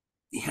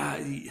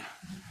 Yeah,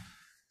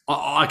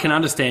 I can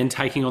understand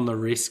taking on the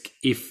risk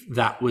if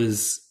that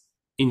was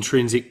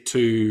intrinsic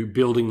to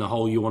building the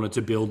hole you wanted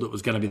to build that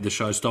was going to be the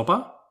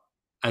showstopper,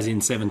 as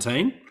in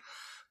 17.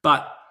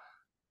 But,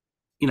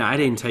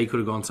 18T could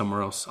have gone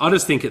somewhere else. I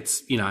just think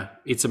it's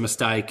a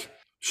mistake.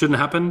 Shouldn't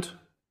have happened.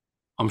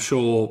 I'm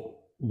sure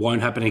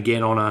won't happen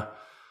again on a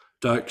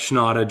Doak,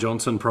 Schneider,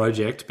 Johnson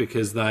project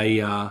because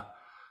they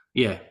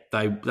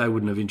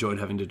wouldn't have enjoyed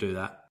having to do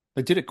that.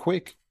 They did it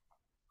quick.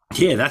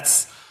 Yeah,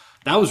 that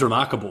was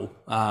remarkable.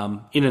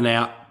 In and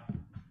out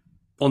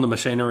on the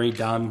machinery,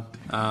 done.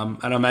 And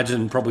I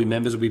imagine probably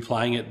members will be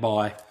playing it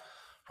by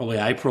probably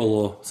April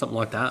or something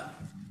like that.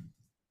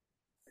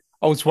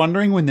 I was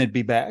wondering when they'd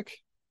be back.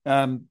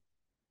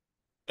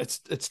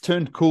 It's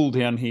turned cool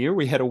down here.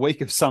 We had a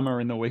week of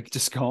summer in the week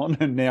just gone,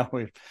 and now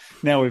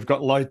we've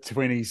got low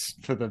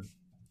 20s for the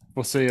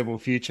foreseeable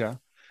future.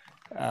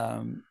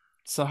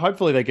 So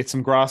hopefully they get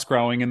some grass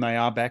growing and they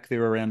are back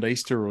there around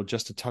Easter or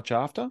just a touch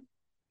after.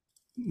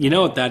 You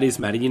know what that is,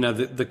 Matty?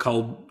 The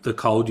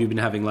cold you've been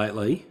having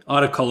lately. I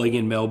had a colleague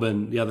in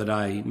Melbourne the other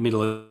day,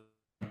 middle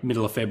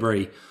of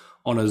February,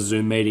 on a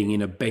Zoom meeting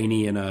in a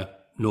beanie and a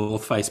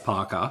North Face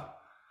parka.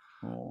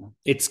 Oh.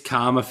 It's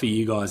karma for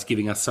you guys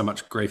giving us so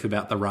much grief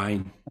about the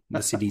rain in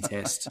the Sydney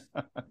test.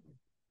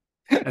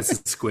 That's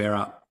a square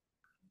up.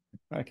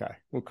 Okay,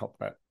 we'll cop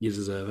that. You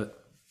deserve it.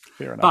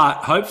 Fair enough.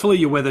 But hopefully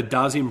your weather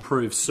does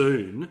improve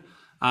soon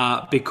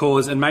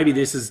because, and maybe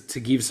this is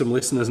to give some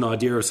listeners an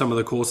idea of some of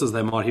the courses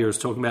they might hear us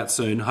talking about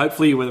soon.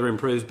 Hopefully your weather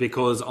improves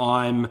because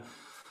I'm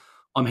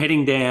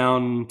heading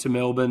down to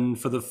Melbourne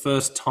for the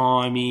first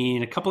time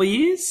in a couple of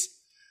years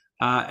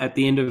at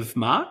the end of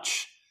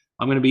March.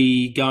 I'm going to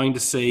be going to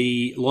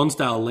see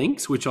Lonsdale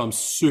Links, which I'm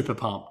super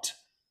pumped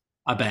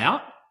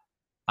about.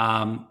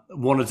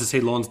 Wanted to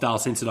see Lonsdale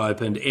since it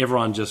opened.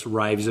 Everyone just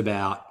raves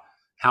about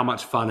how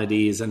much fun it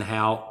is and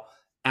how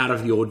out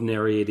of the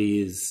ordinary it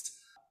is.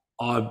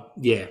 I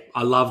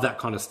love that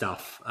kind of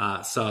stuff.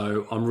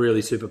 So I'm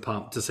really super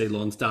pumped to see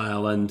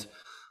Lonsdale, and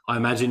I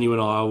imagine you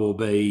and I will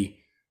be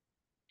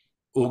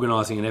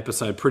organising an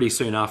episode pretty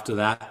soon after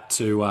that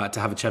to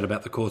have a chat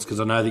about the course, because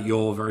I know that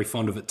you're very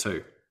fond of it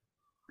too.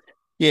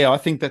 Yeah, I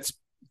think that's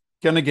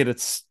going to get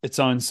its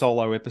own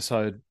solo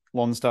episode,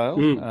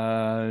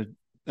 Lonsdale.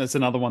 That's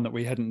another one that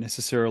we hadn't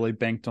necessarily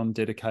banked on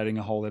dedicating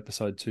a whole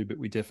episode to, but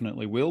we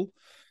definitely will.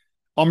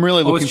 I'm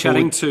really looking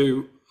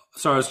forward.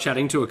 I was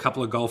chatting to a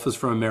couple of golfers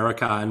from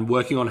America and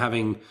working on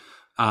having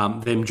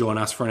them join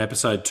us for an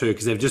episode too,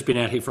 because they've just been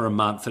out here for a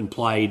month and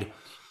played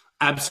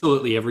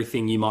absolutely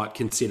everything you might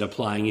consider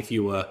playing if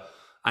you were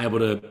able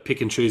to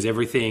pick and choose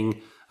everything.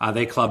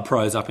 They're club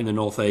pros up in the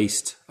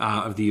northeast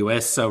of the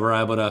US, so we're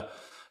able to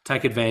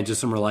take advantage of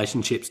some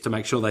relationships to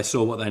make sure they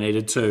saw what they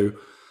needed to.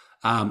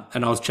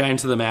 And I was chatting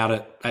to them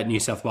out at New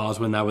South Wales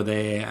when they were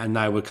there, and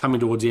they were coming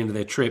towards the end of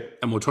their trip,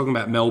 and we're talking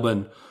about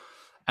Melbourne,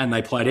 and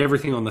they played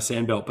everything on the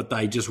sandbelt, but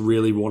they just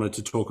really wanted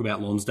to talk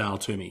about Lonsdale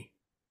to me.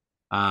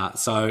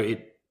 So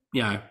it,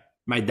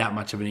 made that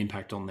much of an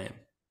impact on them.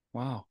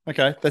 Wow.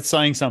 Okay, that's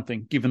saying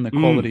something given the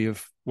quality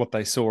of what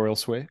they saw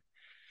elsewhere.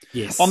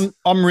 Yes,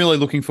 I'm really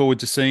looking forward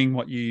to seeing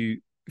what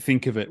you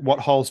think of it. What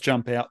holes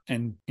jump out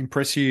and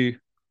impress you?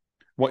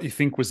 What you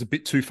think was a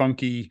bit too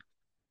funky?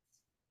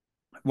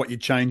 What you'd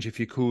change if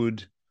you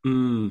could?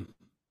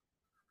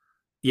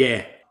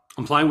 Yeah.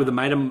 I'm playing with a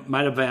mate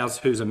of ours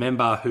who's a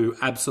member who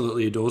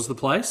absolutely adores the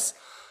place.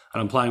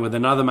 And I'm playing with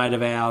another mate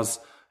of ours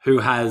who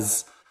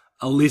has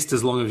a list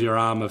as long as your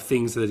arm of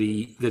things that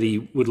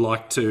he would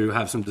like to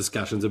have some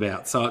discussions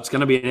about. So it's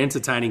going to be an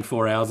entertaining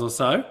 4 hours or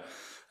so.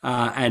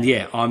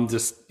 I'm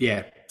just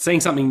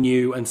seeing something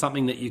new and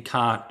something that you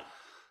can't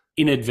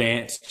in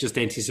advance just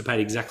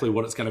anticipate exactly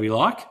what it's going to be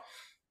like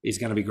is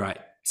going to be great.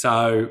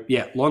 So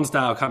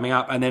Lonsdale coming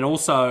up, and then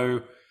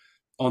also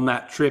on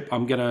that trip,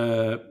 I'm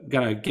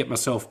gonna get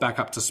myself back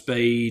up to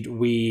speed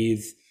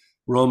with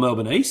Royal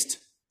Melbourne East,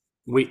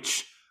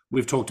 which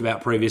we've talked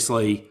about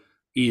previously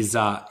is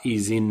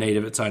in need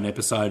of its own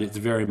episode. It's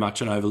very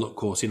much an overlooked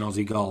course in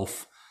Aussie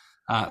golf,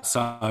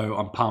 so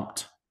I'm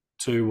pumped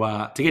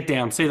to get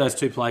down, see those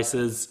two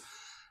places,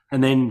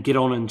 and then get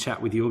on and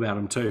chat with you about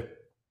them too.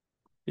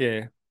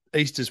 Yeah,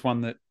 East is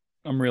one that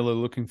I'm really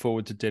looking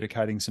forward to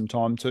dedicating some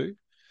time to.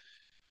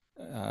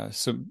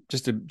 So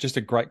just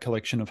a great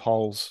collection of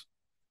holes.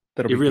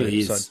 That'll be really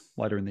is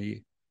later in the year.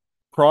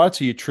 Prior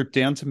to your trip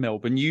down to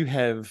Melbourne, you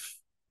have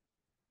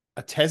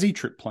a Tassie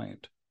trip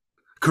planned.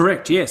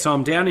 Correct, yeah. So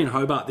I'm down in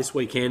Hobart this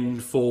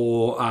weekend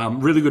for a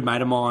really good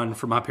mate of mine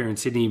from up here in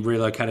Sydney,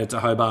 relocated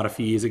to Hobart a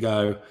few years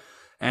ago,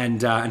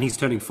 and he's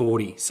turning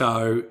 40.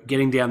 So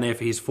getting down there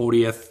for his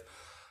 40th,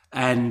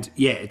 and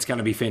it's going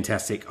to be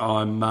fantastic.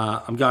 I'm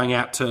going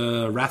out to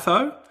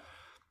Ratho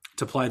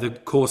to play the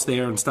course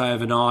there and stay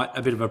overnight,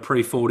 a bit of a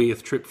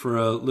pre-40th trip for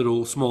a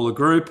little smaller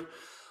group.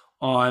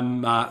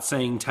 I'm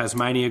seeing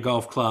Tasmania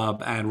Golf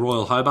Club and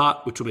Royal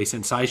Hobart, which will be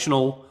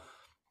sensational.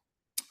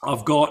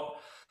 I've got,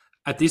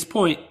 at this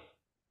point,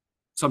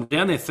 so I'm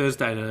down there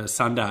Thursday to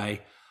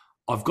Sunday.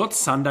 I've got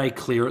Sunday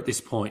clear at this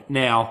point.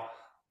 Now,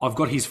 I've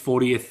got his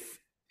 40th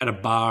at a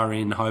bar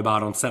in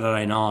Hobart on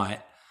Saturday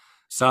night.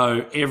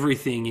 So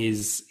everything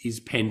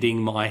is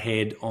pending my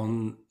head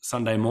on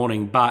Sunday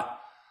morning. But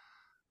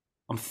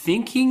I'm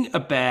thinking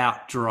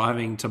about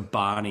driving to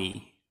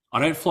Barney. I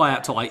don't fly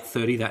out till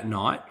 8:30 that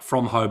night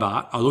from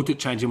Hobart. I looked at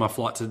changing my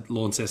flight to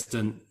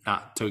Launceston.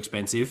 Too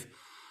expensive.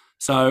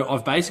 So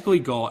I've basically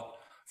got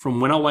from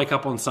when I wake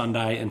up on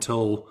Sunday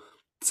until,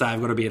 say,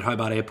 I've got to be at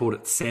Hobart Airport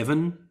at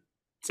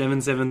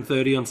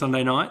 7:30 on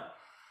Sunday night.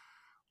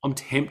 I'm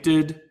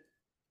tempted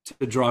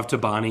to drive to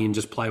Barney and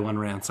just play one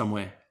round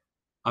somewhere.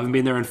 I haven't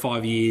been there in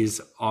 5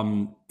 years.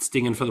 I'm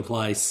stinging for the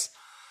place,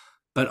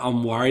 but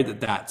I'm worried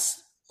that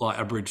that's like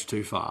a bridge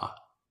too far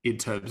in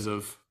terms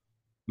of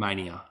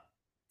mania.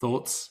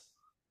 Thoughts?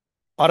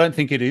 I don't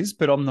think it is,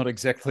 but I'm not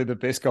exactly the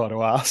best guy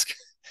to ask.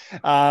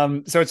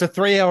 So it's a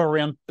 3 hour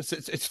round.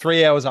 It's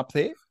 3 hours up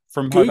there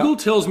from Google. Hobart.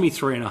 Tells me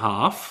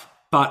 3.5,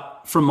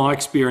 but from my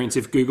experience,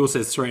 if Google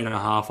says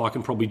 3.5, I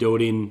can probably do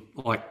it in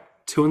like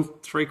 2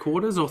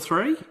 3/4 or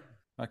 3.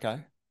 Okay.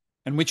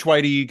 And which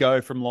way do you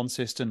go from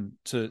Launceston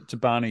to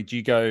Barney? Do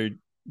you go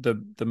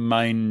the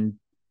main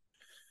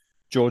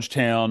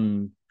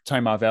Georgetown,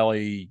 Tamar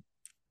Valley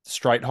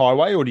straight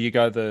highway, or do you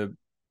go the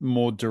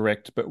more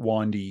direct but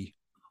windy?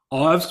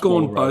 I've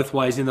gone both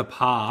ways in the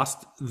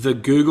past. The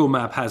Google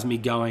map has me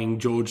going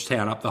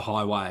Georgetown up the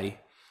highway.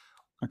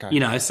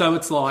 Okay. So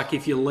it's like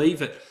if you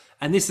leave it,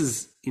 and this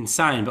is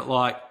insane, but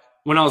like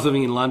when I was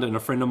living in London, a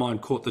friend of mine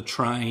caught the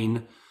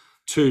train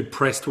to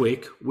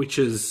Prestwick, which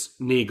is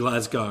near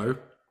Glasgow,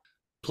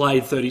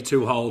 played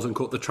 32 holes and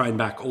caught the train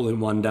back all in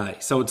one day.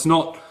 So it's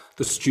not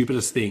the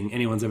stupidest thing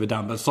anyone's ever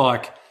done, but it's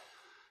like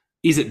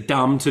is it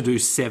dumb to do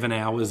 7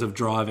 hours of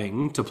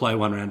driving to play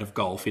one round of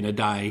golf in a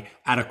day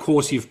at a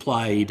course you've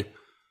played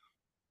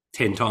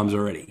 10 times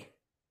already?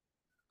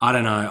 I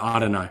don't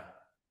know.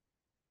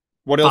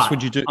 What else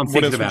would you do?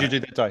 What else would you do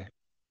that day?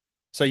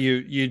 So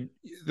the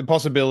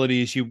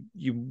possibility is you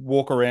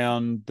walk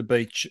around the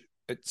beach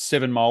at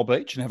 7 Mile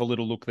Beach and have a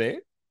little look there.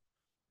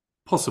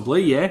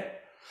 Possibly, yeah.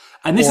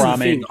 And this is the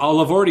thing.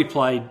 I've already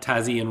played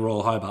Tassie and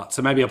Royal Hobart,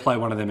 so maybe I'll play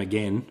one of them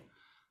again.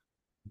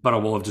 But I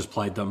will have just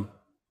played them.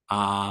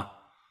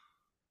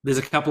 There's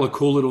a couple of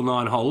cool little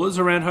 9-holers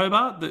around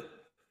Hobart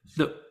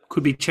that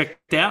could be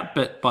checked out,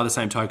 but by the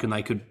same token,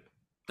 they could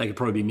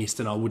probably be missed,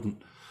 and I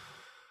wouldn't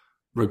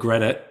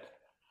regret it.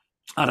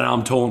 I don't know.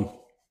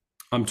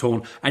 I'm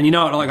torn. And you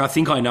know what? Like, I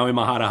think I know in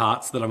my heart of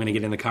hearts that I'm going to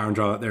get in the car and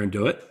drive up there and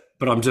do it,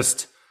 but I'm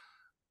just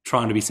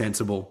trying to be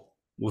sensible.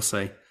 We'll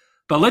see.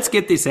 But let's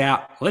get this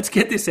out. Let's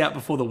get this out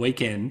before the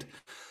weekend.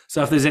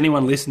 So if there's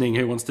anyone listening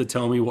who wants to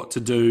tell me what to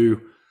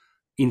do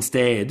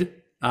instead,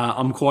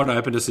 I'm quite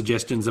open to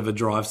suggestions of a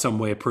drive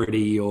somewhere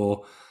pretty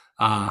but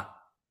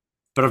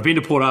I've been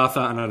to Port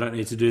Arthur and I don't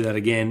need to do that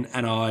again,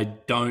 and I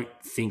don't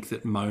think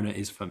that Mona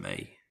is for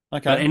me.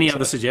 Okay. But any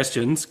other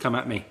suggestions, come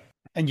at me.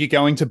 And you're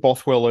going to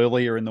Bothwell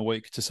earlier in the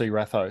week to see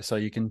Ratho, so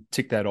you can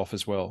tick that off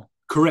as well.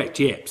 Correct,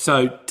 yeah.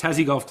 So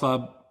Tassie Golf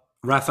Club,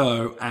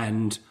 Ratho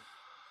and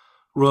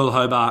Royal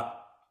Hobart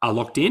are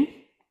locked in.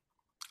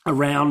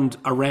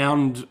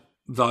 Around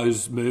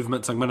those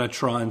movements, I'm going to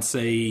try and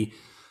see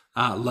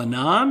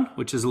Lanarn,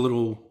 which is a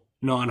little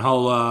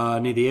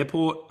 9-holer near the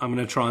airport. I'm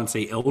going to try and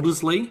see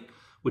Elderslie,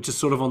 which is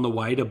sort of on the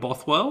way to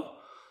Bothwell,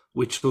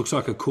 which looks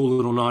like a cool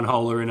little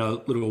 9-holer in a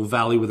little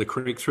valley with a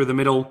creek through the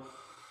middle.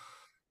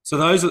 So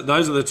those are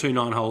the 2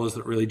 9-holers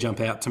that really jump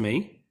out to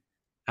me.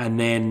 And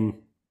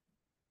then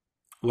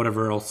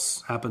whatever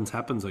else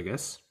happens, I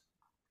guess.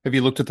 Have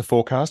you looked at the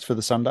forecast for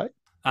the Sunday?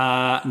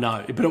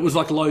 No, but it was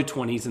like low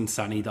 20s and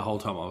sunny the whole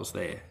time I was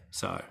there.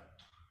 So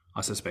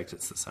I suspect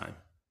it's the same.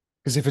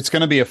 Because if it's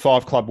going to be a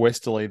 5-club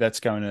westerly,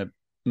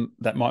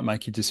 that might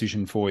make your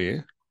decision for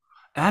you.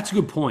 That's a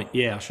good point.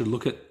 Yeah, I should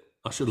look at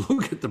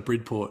the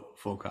Bridport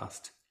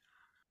forecast.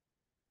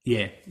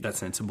 Yeah, that's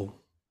sensible.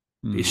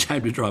 Be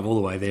ashamed to drive all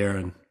the way there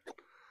and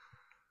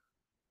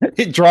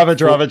driver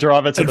to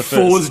the first.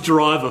 Fours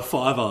driver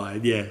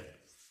 5-iron, yeah.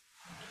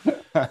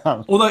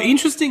 Although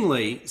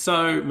interestingly,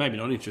 so maybe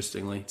not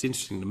interestingly, it's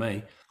interesting to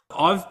me.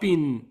 I've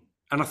been,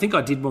 and I think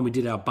I did when we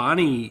did our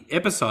Barney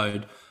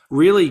episode,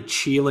 really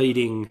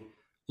cheerleading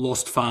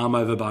Lost Farm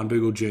over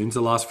Barnbougle Dunes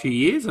the last few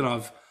years, and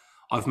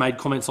I've made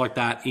comments like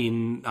that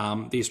in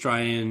the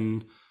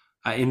Australian,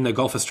 in the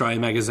Golf Australia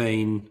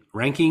magazine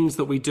rankings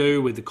that we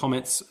do with the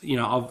comments. You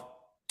know, I've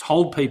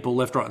told people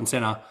left, right, and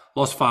centre,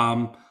 Lost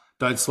Farm,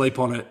 don't sleep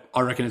on it.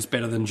 I reckon it's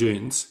better than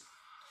Dunes.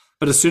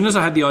 But as soon as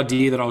I had the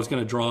idea that I was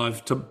going to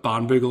drive to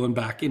Barnbougle and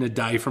back in a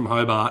day from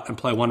Hobart and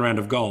play one round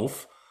of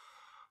golf,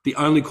 the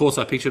only course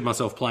I pictured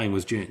myself playing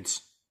was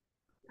Dunes.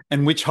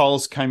 And which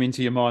holes came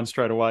into your mind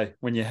straight away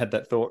when you had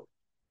that thought?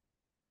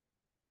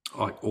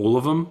 Like all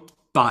of them,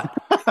 but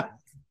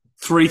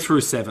 3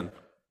 through 7.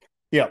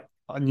 Yeah,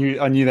 I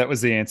knew that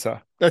was the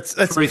answer. That's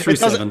 3 through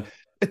 7.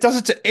 It does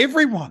it to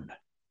everyone.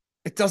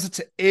 It does it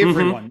to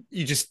everyone. Mm-hmm.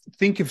 You just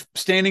think of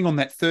standing on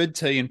that third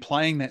tee and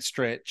playing that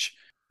stretch.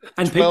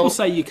 And people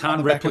say you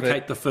can't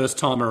replicate the first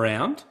time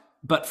around.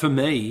 But for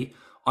me,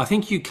 I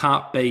think you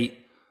can't beat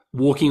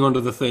walking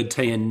onto the third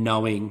tee and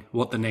knowing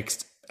what the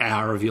next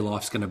hour of your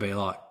life's going to be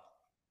like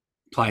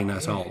playing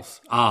those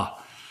holes.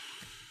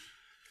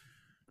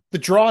 The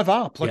drive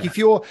up. Like if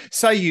you're,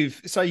 say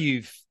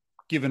you've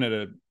given it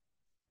a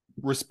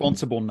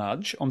responsible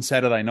nudge on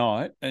Saturday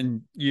night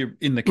and you're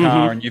in the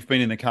car and you've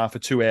been in the car for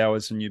 2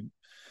 hours and you're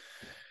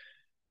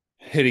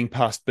heading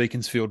past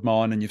Beaconsfield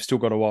Mine and you've still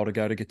got a while to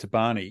go to get to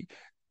Barney.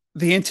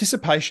 The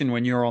anticipation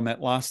when you're on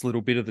that last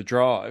little bit of the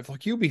drive,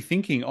 like you'll be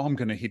thinking, I'm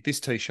going to hit this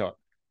tee shot.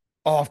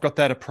 Oh, I've got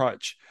that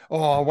approach.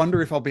 Oh, I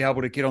wonder if I'll be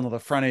able to get onto the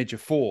front edge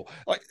of 4.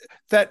 Like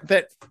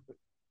that.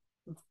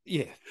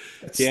 Yeah.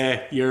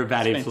 Yeah, you're a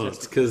bad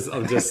influence because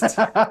I'm just,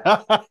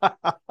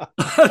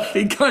 I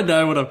think I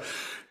know what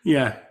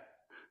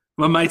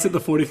my mates at the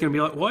 40th going to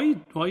be like, why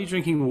are you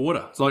drinking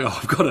water? It's like,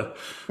 I've got a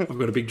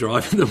big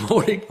drive in the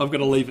morning. I've got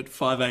to leave at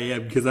 5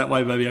 a.m. because that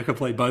way maybe I can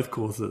play both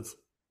courses.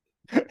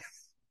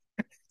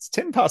 It's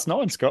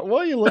 9:10, Scott. Why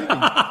are you leaving?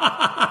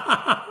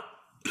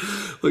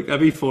 Look,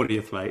 happy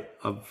 40th, mate.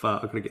 I've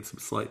got to get some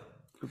sleep.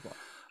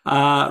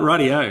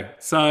 Rightio.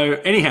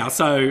 So anyhow,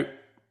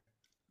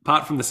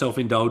 apart from the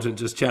self-indulgent,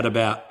 just chat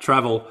about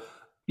travel.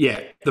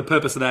 Yeah, the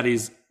purpose of that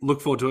is look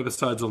forward to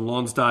episodes on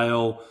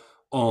Lonsdale,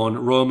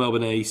 on Royal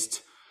Melbourne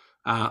East.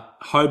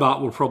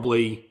 Hobart will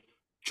probably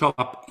chop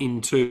up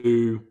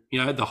into,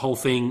 the whole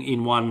thing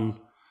in one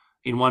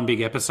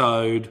big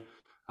episode.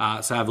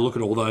 So have a look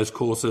at all those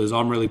courses.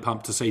 I'm really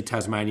pumped to see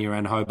Tasmania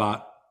and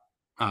Hobart,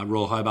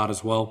 Royal Hobart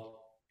as well.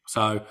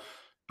 So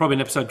probably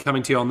an episode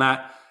coming to you on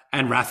that.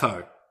 And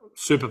Ratho,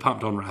 super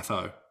pumped on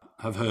Ratho.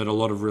 I've heard a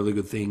lot of really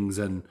good things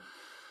and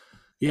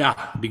it'd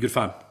be good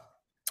fun.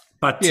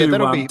 But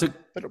that'll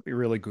be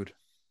really good.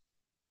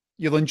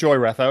 you'll enjoy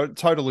Ratho.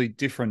 Totally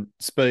different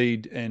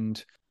speed,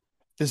 and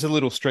there's a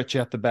little stretch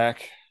out the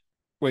back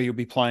where you'll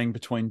be playing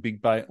between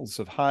big bales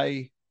of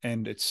hay,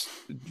 and it's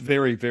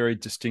very, very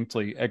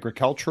distinctly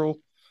agricultural.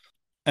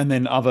 And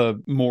then other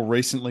more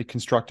recently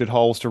constructed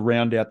holes to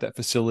round out that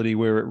facility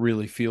where it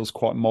really feels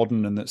quite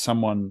modern, and that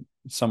someone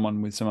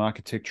with some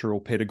architectural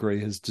pedigree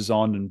has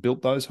designed and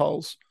built those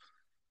holes.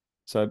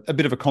 So a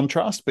bit of a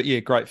contrast, but yeah,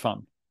 great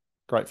fun.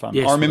 Great fun.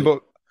 Yeah, I remember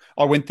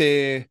I went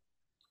there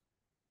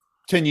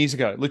 10 years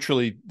ago,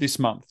 literally this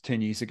month,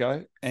 10 years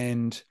ago,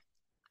 and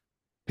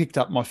picked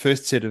up my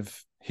first set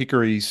of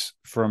hickories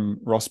from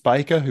Ross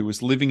Baker, who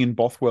was living in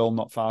Bothwell,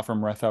 not far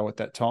from Ratho at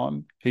that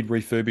time. He'd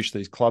refurbished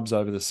these clubs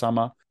over the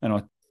summer, and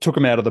I took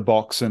them out of the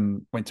box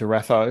and went to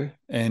Ratho,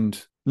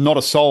 and not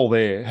a soul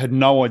there, had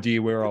no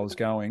idea where I was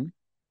going,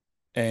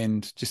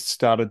 and just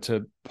started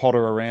to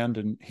potter around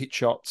and hit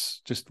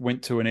shots. Just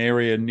went to an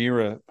area near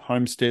a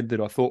homestead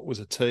that I thought was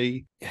a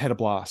tee. Had a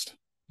blast.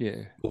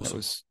 Yeah.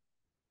 Awesome.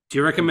 Do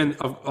you recommend?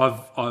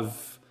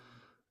 I've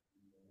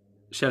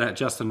shout out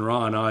Justin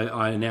Ryan.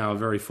 I now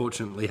very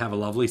fortunately have a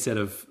lovely set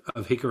of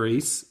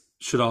hickories.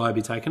 Should I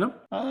be taking them?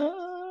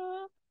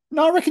 No,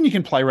 I reckon you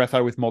can play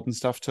Ratho with modern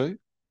stuff too.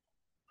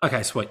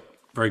 Okay, sweet.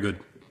 Very good.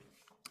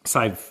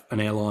 Save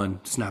an airline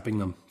snapping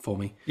them for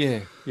me.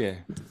 Yeah.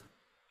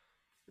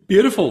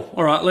 Beautiful.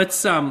 All right,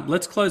 let's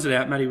close it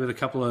out, Matty, with a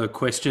couple of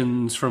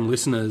questions from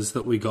listeners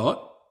that we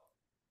got.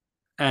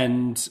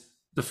 And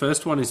the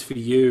first one is for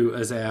you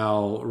as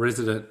our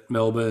resident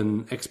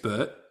Melbourne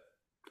expert.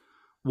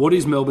 What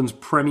is Melbourne's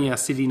premier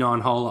City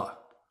 9-holer?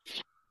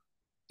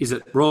 Is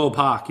it Royal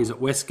Park? Is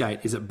it Westgate?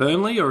 Is it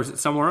Burnley, or is it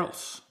somewhere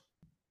else?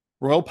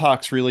 Royal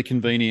Park's really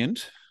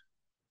convenient.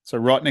 So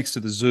right next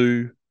to the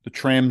zoo, the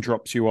tram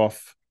drops you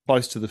off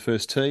close to the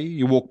first tee.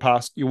 You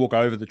walk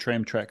over the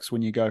tram tracks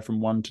when you go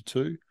from 1 to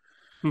 2.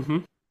 Mm-hmm.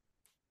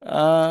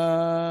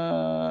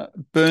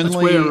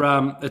 Burnley.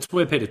 It's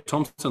where Peter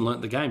Thompson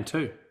learnt the game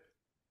too.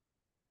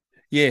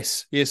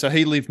 Yes. Yeah. So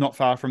he lived not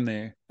far from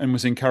there and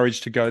was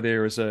encouraged to go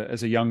there as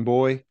a young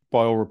boy.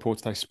 By all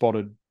reports, they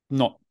spotted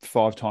not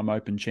 5-time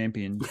Open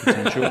champion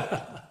potential,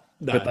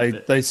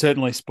 but they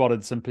certainly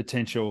spotted some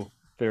potential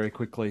very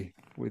quickly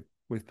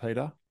with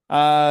Peter.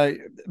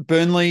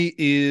 Burnley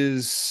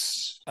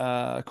is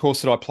a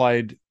course that I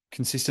played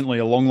consistently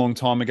a long, long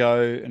time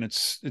ago, and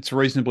it's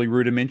reasonably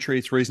rudimentary.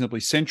 It's reasonably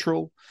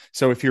central.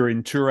 So if you're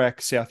in Toorak,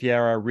 South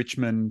Yarra,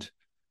 Richmond,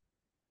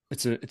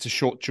 it's a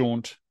short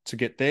jaunt to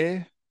get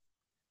there.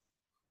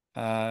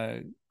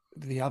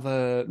 The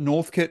other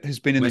Northcote has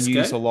been in Westgate?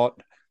 the news a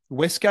lot.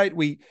 Westgate.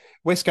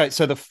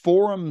 So the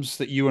forums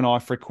that you and I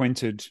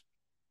frequented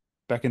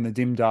back in the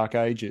dim dark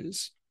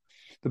ages,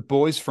 the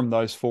boys from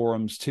those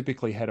forums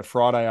typically had a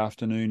Friday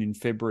afternoon in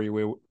February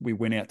where we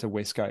went out to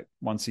Westgate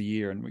once a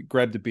year, and we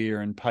grabbed a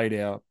beer and paid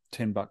our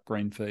 $10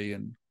 green fee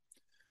and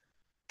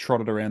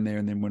trotted around there,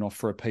 and then went off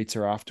for a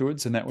pizza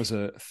afterwards. And that was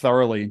a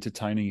thoroughly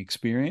entertaining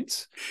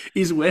experience.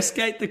 Is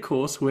Westgate the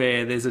course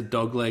where there's a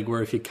dog leg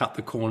where if you cut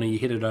the corner, you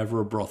hit it over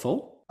a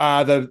brothel?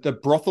 The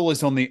brothel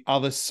is on the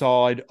other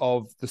side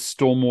of the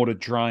stormwater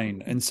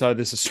drain. And so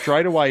there's a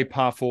straightaway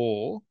par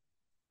 4.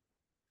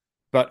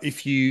 But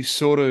if you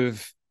sort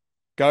of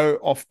go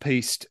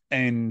off-piste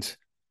and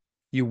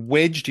you're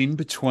wedged in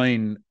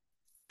between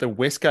the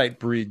Westgate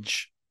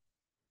Bridge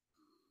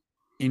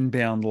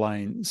inbound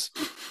lanes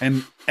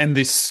and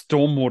this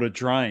stormwater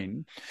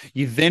drain,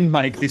 you then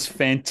make this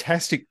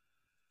fantastic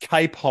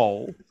cape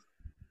hole,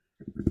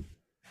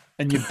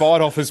 and you bite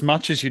off as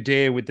much as you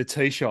dare with the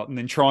tee shot and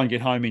then try and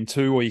get home in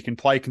 2, or you can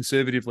play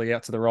conservatively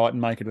out to the right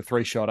and make it a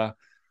 3-shotter.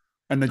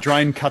 And the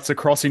drain cuts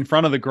across in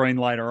front of the green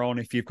later on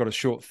if you've got a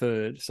short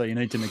third, so you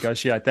need to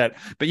negotiate that.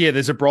 But yeah,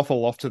 there's a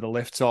brothel off to the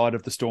left side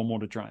of the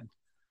stormwater drain.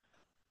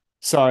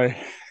 So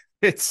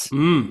it's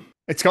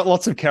got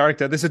lots of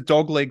character. There's a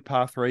dogleg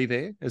par 3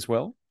 there as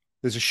well.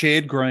 There's a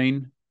shared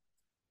green.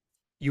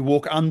 You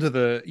walk under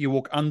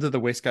the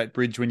Westgate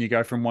Bridge when you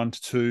go from 1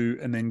 to 2,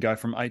 and then go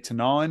from 8 to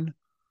 9.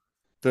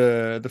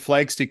 The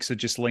flag sticks are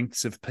just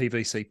lengths of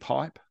PVC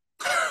pipe.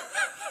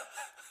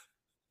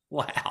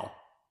 Wow.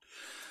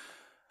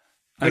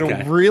 But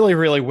a really,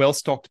 really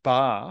well-stocked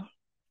bar,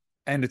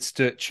 and it's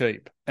dirt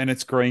cheap, and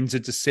its greens are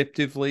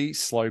deceptively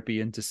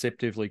slopey and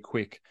deceptively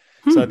quick.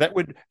 So that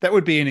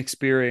would be an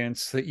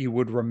experience that you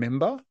would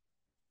remember,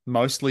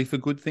 mostly for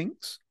good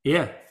things.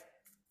 Yeah.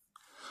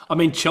 I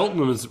mean,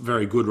 Cheltenham is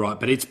very good, right?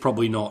 But it's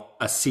probably not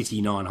a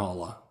city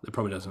 9-holer. It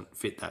probably doesn't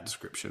fit that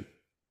description.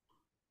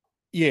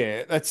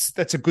 Yeah,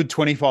 that's a good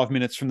 25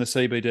 minutes from the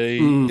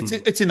CBD.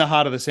 It's in the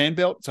heart of the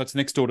Sandbelt, so it's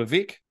next door to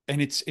Vic,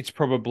 and it's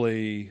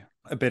probably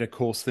a better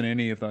course than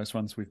any of those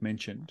ones we've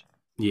mentioned.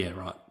 Yeah,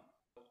 right.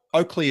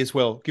 Oakley as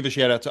well. Give a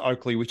shout out to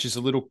Oakley, which is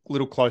a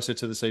little closer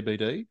to the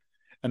CBD,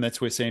 and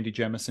that's where Sandy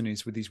Jamison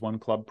is with his one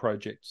club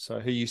project. So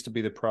he used to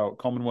be the pro at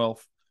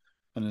Commonwealth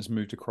and has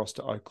moved across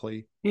to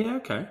Oakley. Yeah,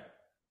 okay.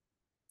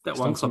 That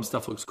one club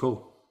stuff looks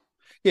cool.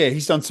 Yeah,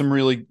 he's done some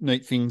really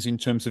neat things in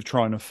terms of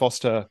trying to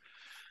foster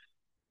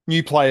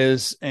new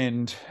players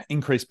and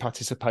increase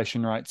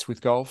participation rates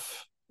with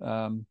golf.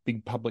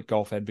 Big public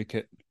golf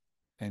advocate.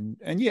 And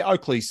yeah,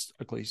 Oakley's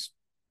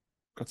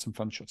got some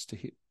fun shots to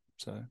hit.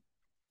 So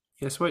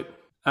yeah, sweet.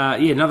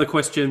 Another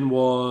question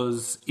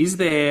was: is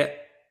there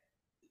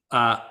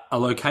a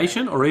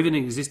location or even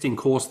an existing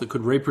course that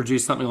could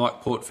reproduce something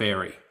like Port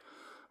Fairy?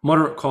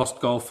 Moderate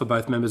cost golf for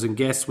both members and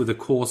guests with a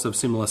course of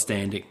similar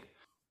standing.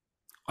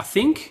 I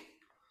think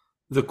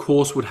the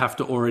course would have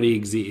to already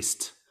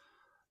exist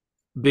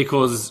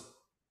because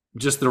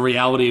just the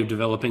reality of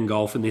developing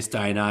golf in this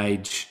day and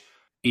age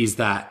is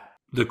that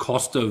the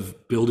cost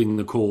of building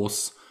the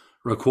course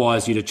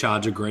requires you to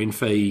charge a green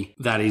fee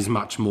that is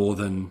much more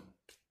than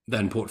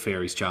Port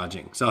Fairy's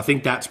charging. So I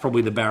think that's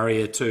probably the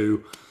barrier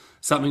to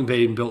something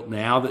being built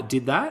now that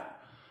did that.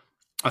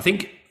 I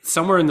think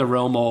somewhere in the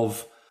realm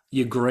of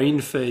your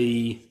green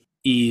fee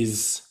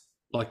is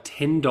like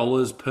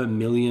 $10 per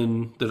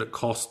million that it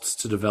costs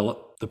to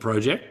develop the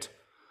project.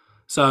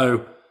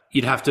 So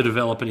you'd have to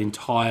develop an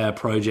entire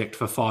project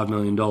for $5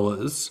 million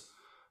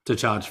to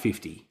charge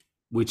 50,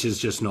 which is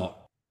just not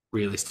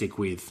realistic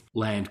with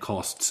land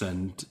costs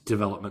and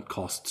development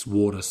costs,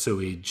 water,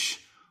 sewage,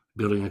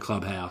 building a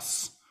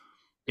clubhouse,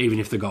 even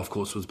if the golf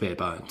course was bare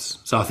bones.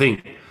 So I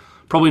think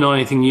probably not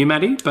anything new,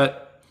 Matty,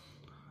 but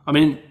I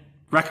mean,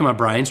 racking my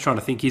brains trying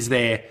to think, is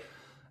there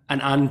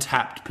an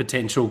untapped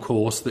potential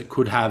course that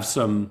could have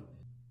some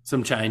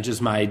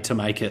changes made to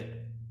make it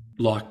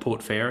like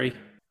Port Fairy?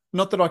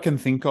 Not that I can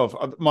think of.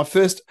 My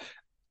first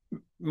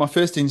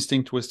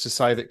instinct was to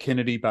say that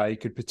Kennedy Bay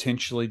could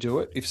potentially do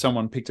it if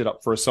someone picked it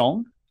up for a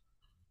song.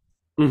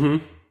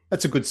 Mm-hmm.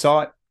 That's a good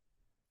site.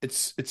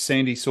 It's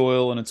sandy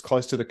soil and it's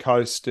close to the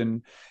coast,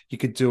 and you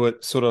could do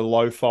it sort of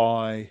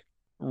lo-fi,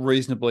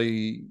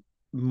 reasonably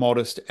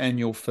modest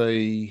annual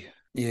fee.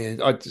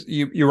 Yeah,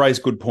 you raise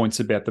good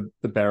points about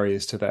the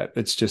barriers to that.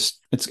 It's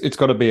just it's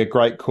got to be a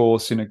great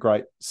course in a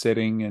great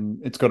setting, and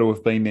it's got to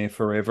have been there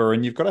forever,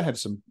 and you've got to have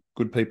some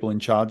good people in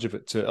charge of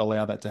it to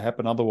allow that to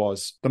happen.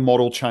 Otherwise, the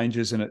model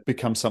changes and it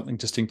becomes something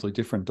distinctly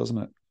different, doesn't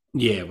it?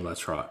 Yeah, well,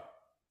 that's right.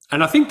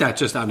 And I think that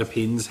just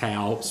underpins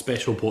how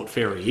special Port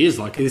Fairy is.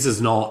 Like, this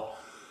is not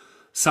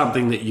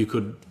something that you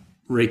could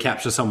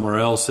recapture somewhere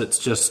else. It's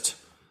just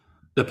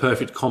the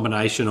perfect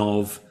combination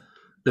of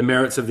the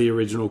merits of the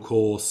original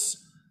course,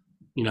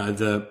 you know,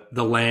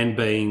 the land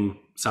being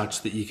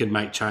such that you can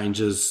make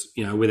changes,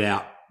 you know,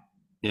 without,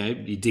 you know,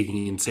 you're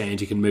digging in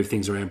sand, you can move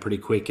things around pretty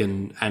quick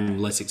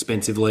and less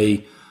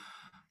expensively.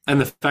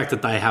 And the fact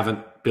that they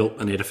haven't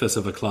built an edifice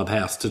of a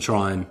clubhouse to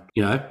try and,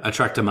 you know,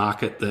 attract a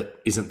market that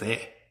isn't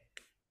there.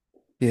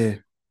 Yeah.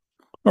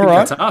 All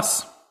right. That's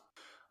us.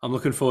 I'm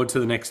looking forward to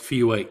the next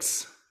few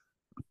weeks.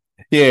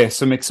 Yeah,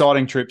 some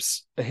exciting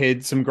trips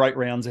ahead, some great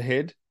rounds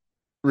ahead.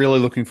 Really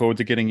looking forward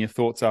to getting your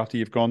thoughts after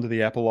you've gone to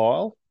the Apple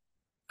Isle.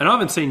 And I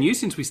haven't seen you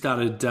since we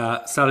started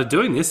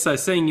doing this, so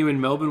seeing you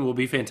in Melbourne will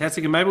be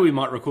fantastic, and maybe we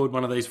might record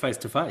one of these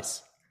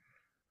face-to-face.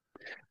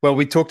 Well,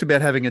 we talked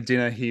about having a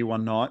dinner here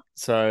one night,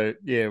 so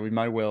yeah, we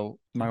may well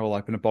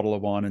open a bottle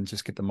of wine and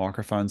just get the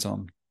microphones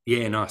on.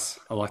 Yeah, nice.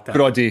 I like that.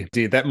 Good idea.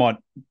 Yeah, that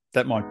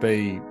might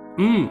be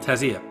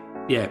Tassia.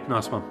 Yeah,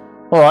 nice one.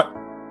 All right.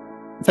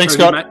 Thanks,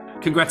 Scott.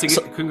 Good,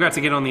 mate. Congrats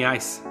again on the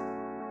ace.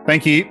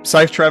 Thank you.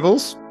 Safe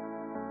travels.